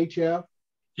VHF,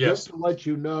 Yes. just to let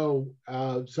you know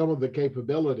some of the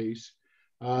capabilities,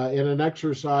 in an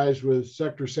exercise with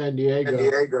Sector San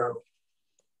Diego,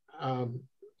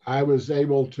 I was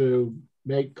able to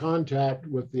make contact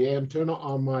with the antenna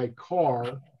on my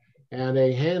car and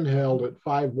a handheld at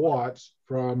 5 watts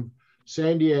from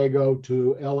San Diego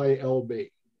to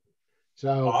LALB.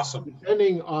 So awesome.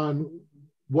 Depending on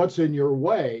what's in your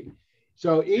way.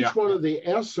 So each one of the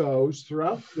SOs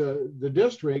throughout the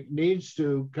district needs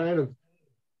to kind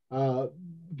of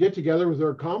get together with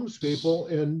their comms people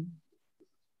and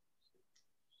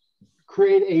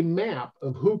create a map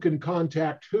of who can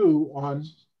contact who on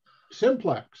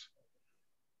simplex.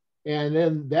 And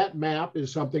then that map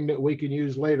is something that we can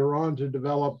use later on to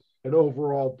develop an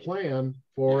overall plan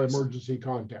for emergency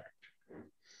contact.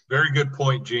 Very good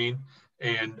point, Gene.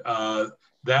 And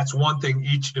that's one thing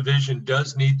each division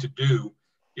does need to do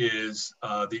is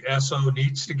the SO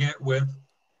needs to get with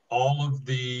all of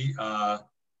the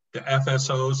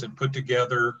FSOs and put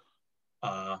together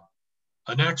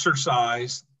an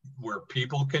exercise where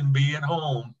people can be at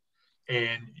home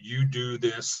and you do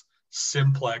this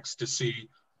simplex to see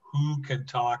who can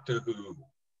talk to who,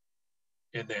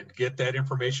 and then get that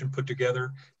information put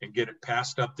together and get it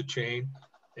passed up the chain.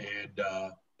 And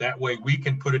that way we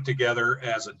can put it together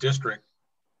as a district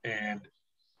and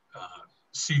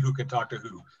see who can talk to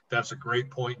who. That's a great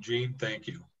point, Gene. Thank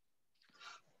you.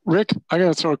 Rick, I got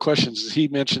to throw a question. He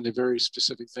mentioned a very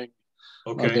specific thing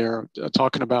there,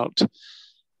 talking about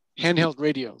handheld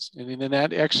radios. And in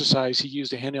that exercise, he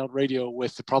used a handheld radio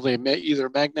with probably either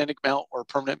a magnetic mount or a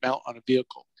permanent mount on a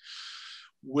vehicle.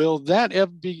 Will that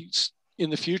ever be,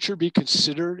 in the future, be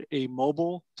considered a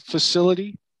mobile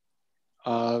facility?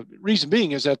 Reason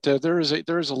being is that there is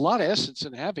a lot of essence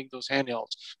in having those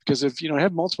handhelds, because if you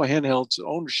have multiple handhelds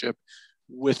ownership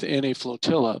within a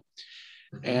flotilla,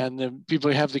 and then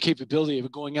people have the capability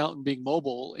of going out and being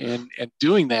mobile and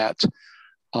doing that,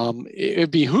 it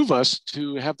behoove us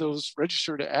to have those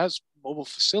registered as mobile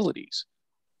facilities.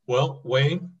 Well,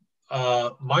 Wayne,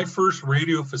 my first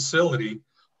radio facility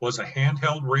was a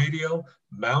handheld radio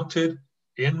mounted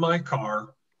in my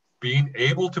car, being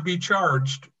able to be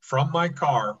charged from my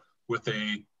car with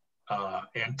a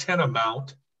antenna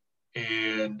mount.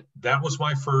 And that was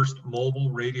my first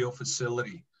mobile radio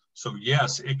facility. So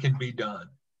yes, it can be done.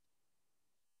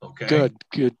 Okay.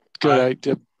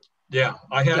 Good. Yeah,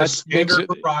 I had a standard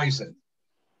Horizon.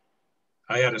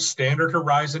 I had a standard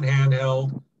Horizon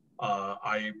handheld.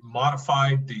 I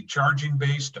modified the charging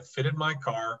base to fit in my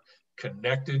car,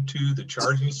 connected to the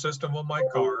charging system of my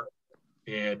car,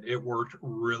 and it worked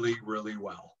really, really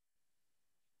well.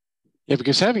 Yeah,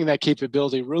 because having that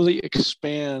capability really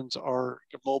expands our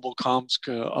mobile comms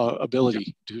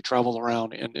ability to travel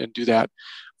around and do that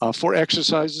for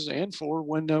exercises and for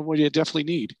when you definitely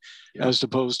need, as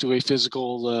opposed to a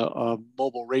physical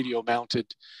mobile radio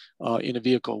mounted in a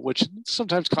vehicle, which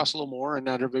sometimes costs a little more, and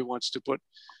not everybody wants to put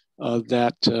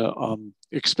that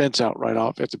expense out right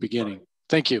off at the beginning. Right.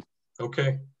 Thank you.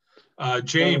 Okay.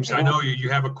 James, I know you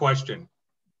have a question.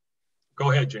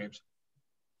 Go ahead, James.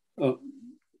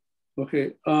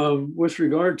 Okay, with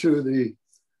regard to the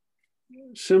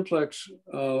simplex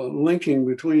linking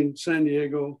between San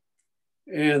Diego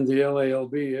and the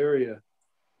LALB area,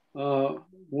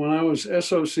 when I was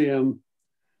DSO-CM,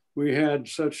 we had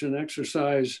such an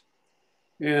exercise,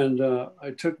 and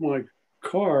I took my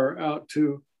car out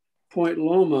to Point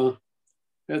Loma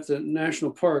at the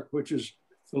national park, which is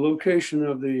the location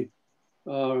of the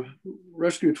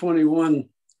Rescue 21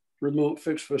 remote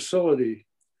fixed facility.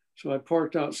 So I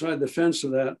parked outside the fence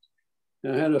of that,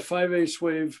 and I had a 5/8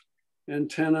 wave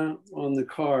antenna on the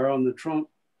car, on the trunk,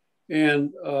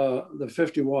 and the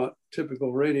 50-watt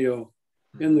typical radio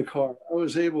in the car. I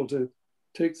was able to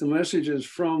take the messages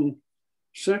from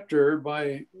sector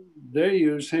they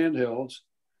use handhelds,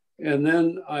 and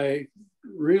then I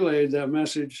relayed that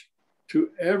message to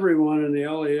everyone in the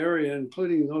LA area,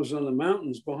 including those on the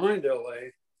mountains behind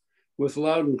LA, with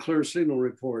loud and clear signal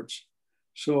reports.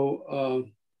 So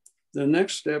the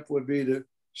next step would be to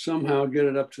somehow get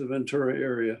it up to the Ventura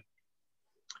area.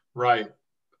 Right.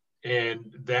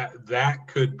 And that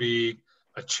could be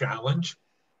a challenge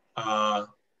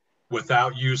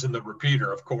without using the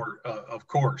repeater, of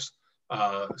course.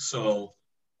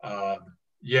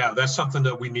 Yeah, that's something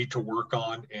that we need to work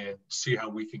on and see how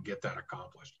we can get that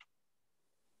accomplished.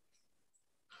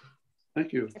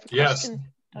 Thank you. Yes,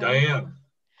 Diane.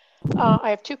 I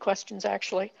have two questions,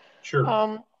 actually. Sure.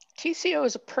 TCO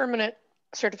is a permanent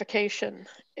certification,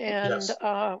 and yes.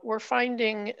 We're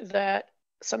finding that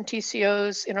some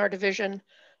TCOs in our division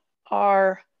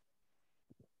are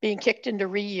being kicked into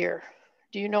re-year.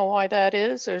 Do you know why that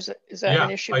is? Or is that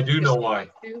an issue? I do know why.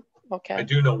 Okay. I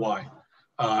do know why.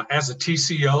 As a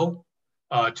TCO,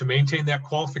 to maintain that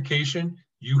qualification,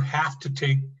 you have to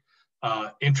take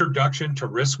Introduction to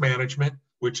Risk Management,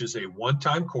 which is a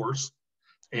one-time course.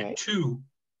 And right. 2,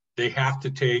 they have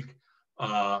to take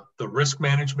the Risk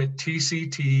Management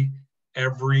TCT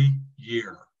every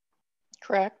year.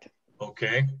 Correct.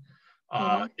 Okay.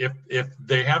 If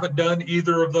they haven't done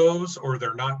either of those, or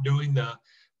they're not doing the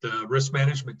Risk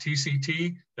Management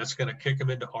TCT, that's going to kick them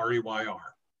into REYR.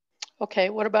 Okay.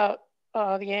 What about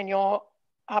the annual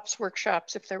ops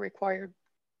workshops, if they're required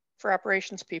for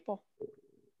operations people?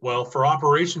 Well, for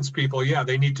operations people, yeah,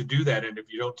 they need to do that. And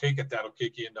if you don't take it, that'll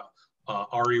kick you into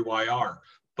REYR.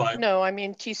 But no, I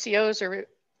mean, TCOs are,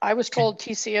 I was told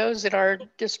TCOs in our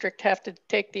district have to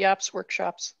take the ops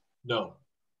workshops. No.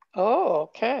 Oh,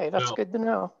 okay. That's good to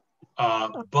know.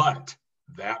 But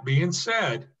that being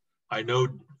said, I know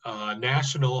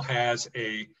National has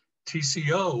a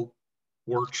TCO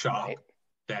workshop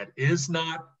that is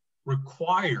not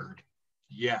required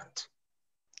yet.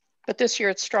 But this year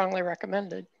it's strongly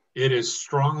recommended. It is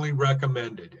strongly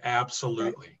recommended,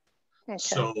 absolutely. Right. Okay.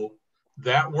 So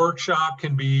that workshop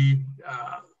can be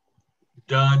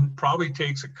done, probably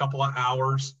takes a couple of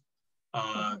hours.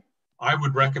 I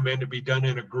would recommend it be done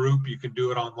in a group. You can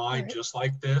do it online just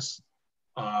like this.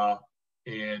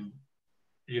 And,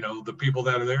 you know, the people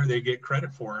that are there, they get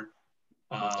credit for it.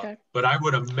 But I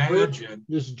would imagine.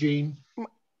 This is Gene.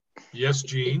 Yes,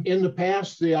 Gene. In the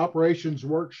past, the operations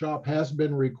workshop has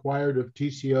been required of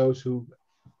TCOs who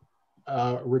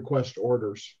request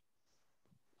orders.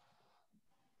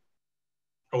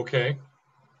 Okay.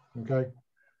 Okay.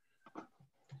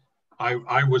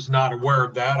 I was not aware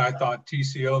of that. I thought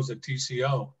TCO is a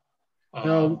TCO.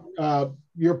 No,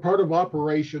 you're part of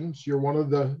operations. You're one of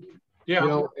the you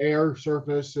know, air,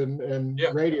 surface, and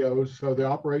radios. So the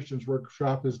operations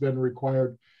workshop has been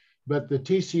required, but the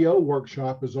TCO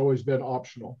workshop has always been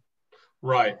optional.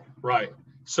 Right, right.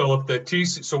 So if the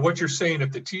so what you're saying,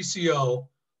 if the TCO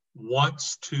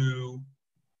wants to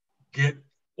get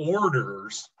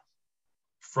orders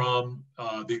from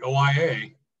the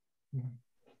OIA,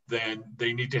 then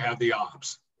they need to have the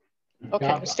ops. Okay,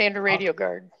 a standard radio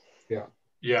guard. Yeah.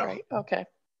 Yeah. Right. Okay.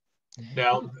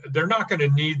 Now, they're not going to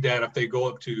need that if they go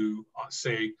up to,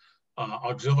 say,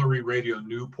 Auxiliary Radio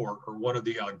Newport or one of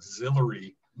the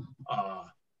auxiliary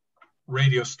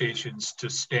radio stations to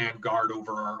stand guard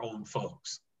over our own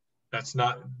folks. That's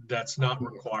not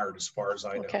required as far as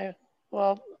I know. Okay.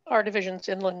 Well, our division's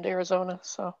inland Arizona,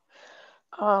 so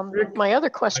my other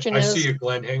question is. I see you,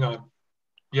 Glenn. Hang on.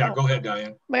 Yeah, go ahead,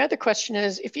 Diane. My other question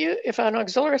is, if an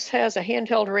auxiliarist has a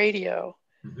handheld radio,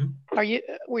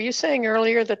 were you saying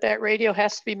earlier that radio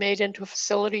has to be made into a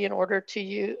facility in order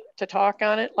to talk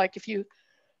on it? Like if you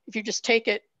just take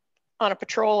it on a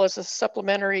patrol as a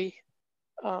supplementary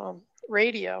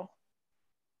radio,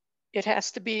 it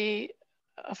has to be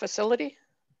a facility?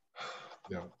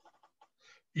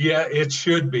 Yeah, it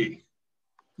should be.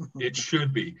 It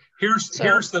should be. Here's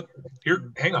the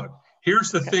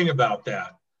thing about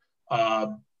that.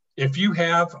 If you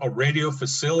have a radio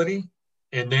facility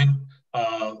and then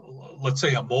let's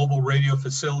say a mobile radio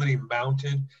facility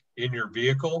mounted in your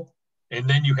vehicle, and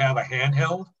then you have a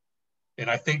handheld, and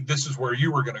I think this is where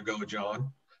you were going to go,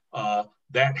 John,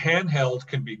 that handheld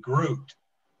can be grouped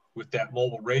with that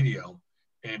mobile radio,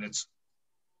 and it's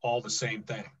all the same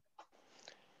thing.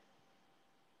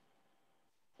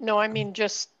 No, I mean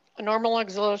just a normal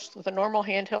auxiliary with a normal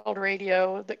handheld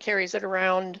radio that carries it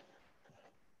around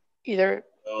either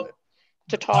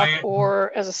to talk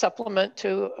or as a supplement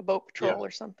to a boat patrol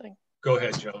or something. Go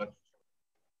ahead, John.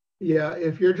 Yeah,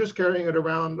 if you're just carrying it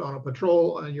around on a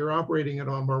patrol and you're operating it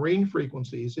on marine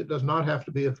frequencies, it does not have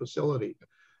to be a facility.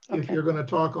 Okay. If you're going to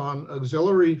talk on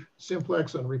auxiliary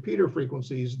simplex and repeater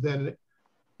frequencies, then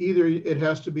either it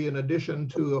has to be in addition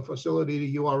to a facility that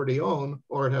you already own,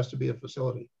 or it has to be a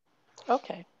facility.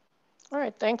 Okay. All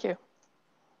right. Thank you.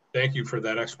 Thank you for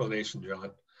that explanation,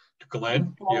 John.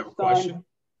 Glenn, you have a question?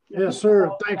 Yes,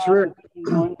 sir. Thanks, Rick.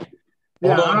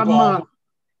 Yeah,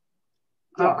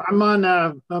 I'm on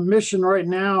a mission right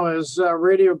now as a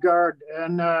radio guard,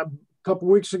 and a couple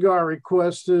of weeks ago I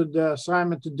requested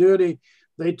assignment to duty.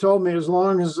 They told me as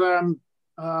long as I'm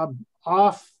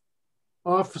off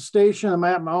station, I'm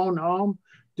at my own home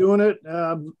doing it,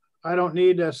 I don't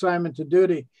need assignment to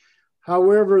duty.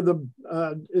 However,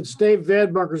 it's Dave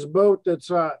Vadbunker's boat that's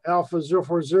Alpha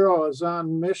 040 is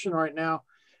on mission right now.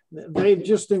 They've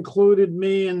just included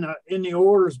me in the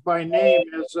orders by name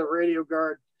as a radio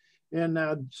guard. And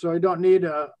so I don't need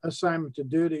an assignment to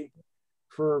duty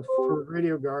for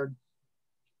radio guard.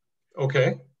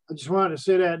 Okay. I just wanted to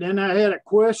say that. And I had a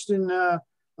question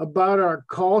about our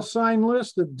call sign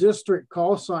list. The district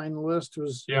call sign list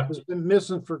has been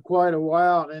missing for quite a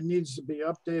while and needs to be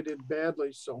updated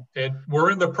badly. So, and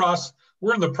we're in the process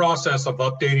of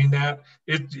updating that.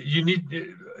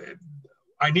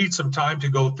 I need some time to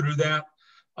go through that.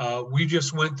 We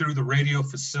just went through the radio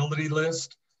facility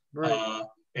list, right.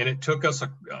 And it took us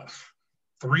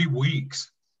 3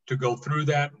 weeks to go through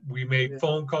that. We made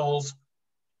phone calls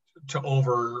to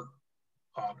over,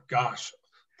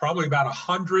 probably about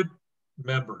 100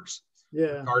 members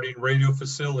regarding radio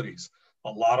facilities. A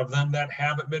lot of them that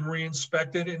haven't been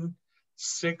re-inspected in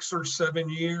 6 or 7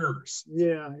 years.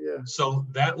 Yeah. So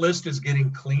that list is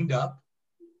getting cleaned up.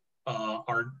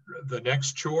 The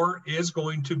next chore is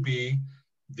going to be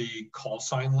the call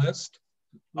sign list.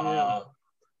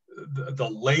 The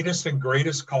latest and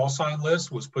greatest call sign list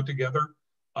was put together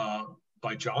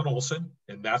by John Olson,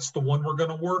 and that's the one we're going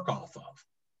to work off of.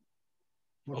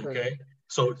 Okay.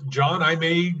 So John, I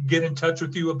may get in touch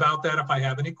with you about that if I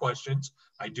have any questions.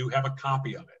 I do have a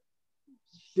copy of it.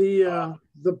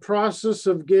 The process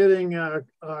of getting a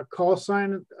call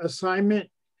sign assignment,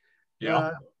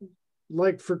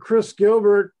 like for Chris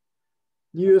Gilbert,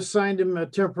 you assigned him a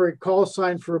temporary call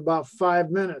sign for about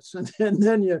 5 minutes, and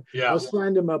then you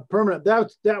assigned him a permanent.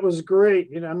 That was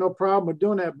great. No problem with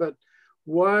doing that. But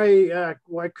why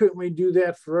couldn't we do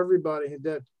that for everybody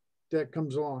that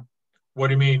comes along? What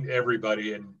do you mean,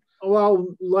 everybody?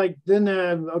 Well, like then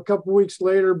a couple of weeks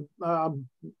later,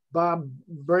 Bob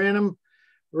Branham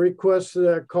requested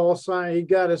a call sign. He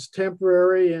got his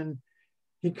temporary, and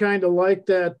he kind of liked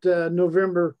that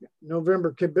November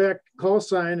Quebec call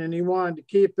sign, and he wanted to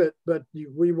keep it, but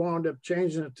we wound up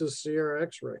changing it to Sierra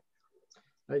X-ray.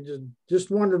 I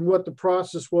just wondered what the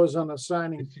process was on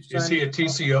assigning. Is he a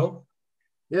TCO?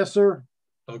 Yes, sir.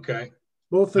 Okay.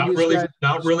 Both of these guys.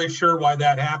 Not really sure why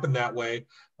that happened that way.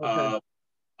 Okay.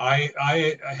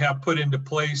 I have put into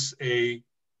place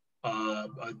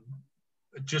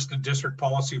just a district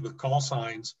policy with call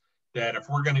signs that if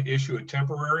we're going to issue a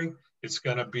temporary, it's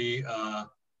going to be a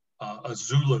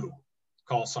Zulu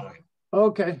call sign.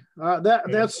 Okay,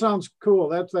 that sounds cool.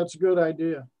 That's a good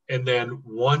idea. And then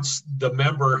once the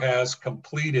member has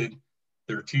completed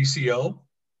their TCO,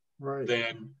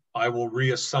 then I will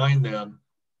reassign them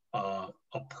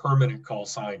a permanent call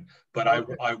sign. But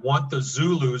I want the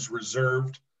Zulus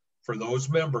reserved for those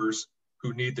members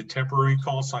who need the temporary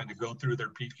call sign to go through their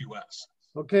PQS.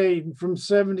 Okay, from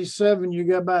 77, you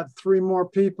got about 3 more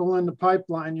people in the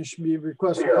pipeline. You should be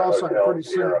requesting a call sign pretty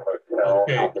soon.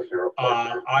 Okay,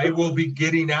 I will be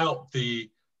getting out the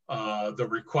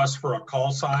request for a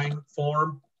call sign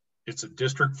form. It's a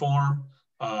district form.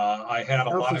 I had a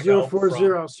lot of help from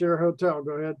 040 Sierra Hotel.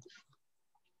 Go ahead.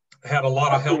 Had a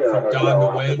lot of help from Don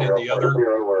Nguyen and the other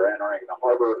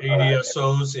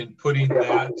ADSOs in putting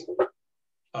that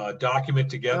document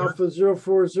together. Alpha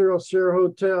 040 Sierra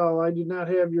Hotel. I do not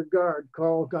have your guard.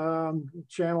 Call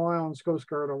Channel Islands Coast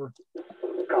Guard over.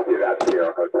 Copy that,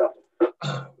 Sierra Hotel.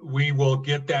 We will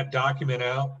get that document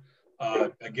out.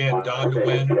 Again, Don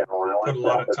Nguyen put a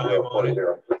lot of time on it,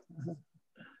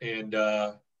 and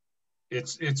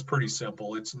it's pretty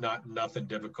simple. It's nothing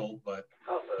difficult, but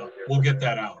we'll get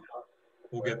that out.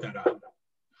 We'll get that out.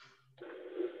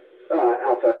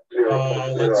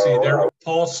 Let's see there.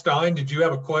 Paul Stein, did you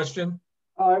have a question?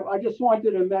 I just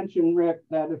wanted to mention, Rick,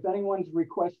 that if anyone's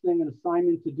requesting an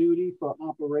assignment to duty for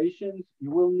operations, you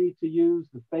will need to use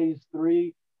the phase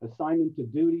 3 assignment to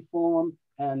duty form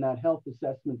and that health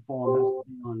assessment form has to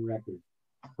be on record.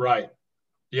 Right.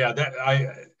 Yeah,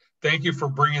 thank you for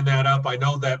bringing that up. I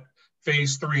know that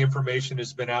phase 3 information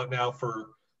has been out now for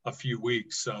a few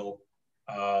weeks. So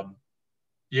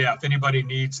yeah, if anybody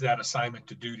needs that assignment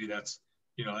to duty, that's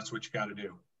what you got to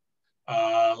do.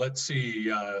 Let's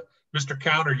see, Mr.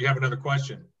 Counter, you have another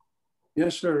question?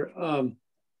 Yes, sir.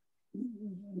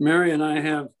 Mary and I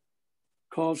have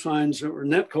call signs that were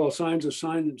net call signs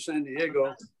assigned in San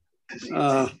Diego.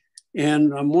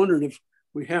 And I'm wondering if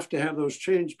we have to have those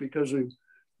changed because we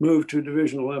moved to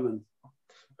Division 11.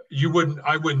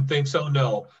 I wouldn't think so,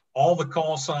 no. All the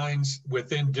call signs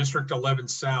within District 11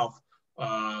 South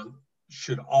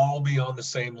should all be on the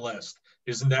same list.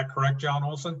 Isn't that correct, John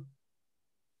Olson?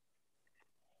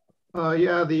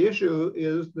 Yeah, the issue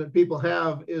is that people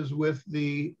have is with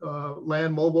the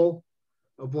land mobile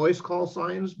voice call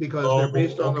signs because they're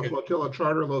based on the flotilla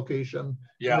charter location.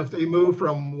 Yeah. And if they move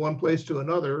from one place to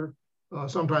another,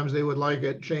 sometimes they would like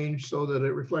it changed so that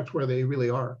it reflects where they really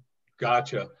are.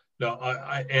 Gotcha. No,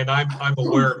 I'm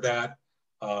aware of that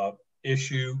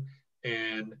issue,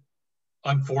 and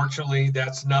unfortunately,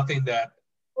 that's nothing that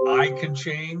I can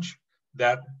change.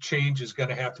 That change is going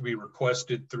to have to be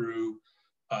requested through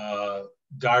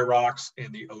DIROCS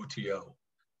and the OTO.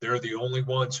 They're the only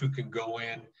ones who can go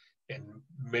in and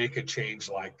make a change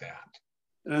like that.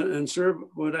 And sir,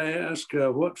 would I ask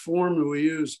what form do we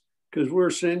use? Because we're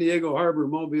San Diego Harbor,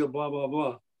 Mobile, blah, blah,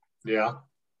 blah. Yeah.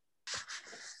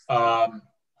 I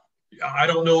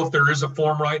don't know if there is a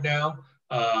form right now.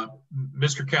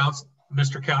 Mr.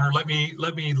 Counter, let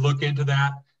me look into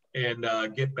that and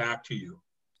get back to you.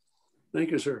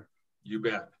 Thank you, sir. You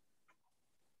bet.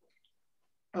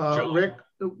 Rick,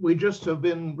 we just have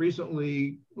been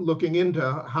recently looking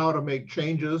into how to make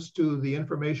changes to the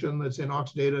information that's in Aux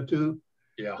Data 2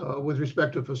 with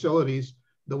respect to facilities.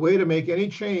 The way to make any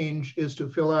change is to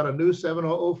fill out a new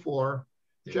 7004,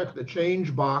 check the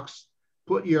change box,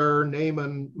 put your name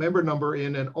and member number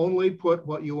in, and only put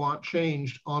what you want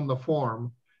changed on the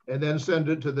form, and then send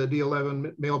it to the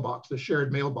D11 mailbox, the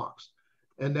shared mailbox.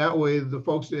 And that way the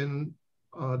folks in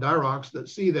DIROCS that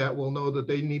see that will know that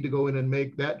they need to go in and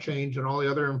make that change, and all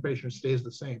the other information stays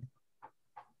the same.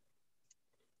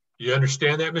 You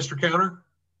understand that, Mr. Counter?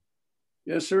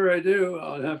 Yes, sir, I do.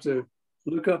 I'll have to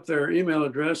look up their email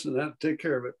address and have to take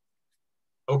care of it.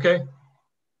 Okay.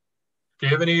 If you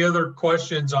have any other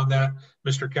questions on that,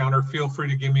 Mr. Counter, feel free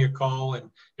to give me a call.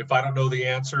 And if I don't know the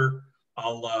answer,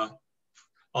 I'll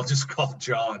just call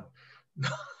John.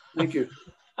 Thank you.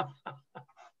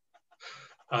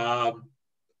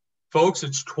 Folks,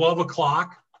 it's 12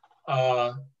 o'clock.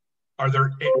 Are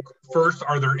there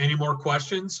any more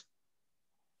questions?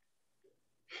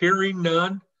 Hearing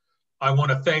none, I want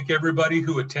to thank everybody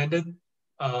who attended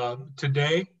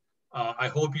today. I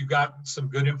hope you got some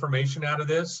good information out of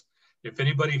this. If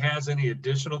anybody has any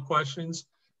additional questions,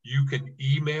 you can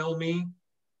email me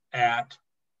at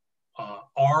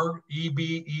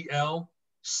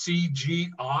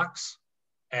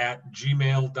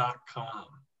rebelcgox@gmail.com.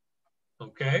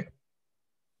 Okay?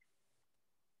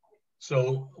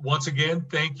 So once again,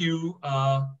 thank you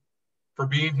for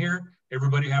being here.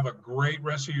 Everybody have a great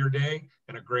rest of your day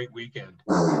and a great weekend.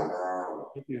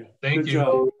 Thank you. Thank Good you.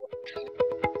 job.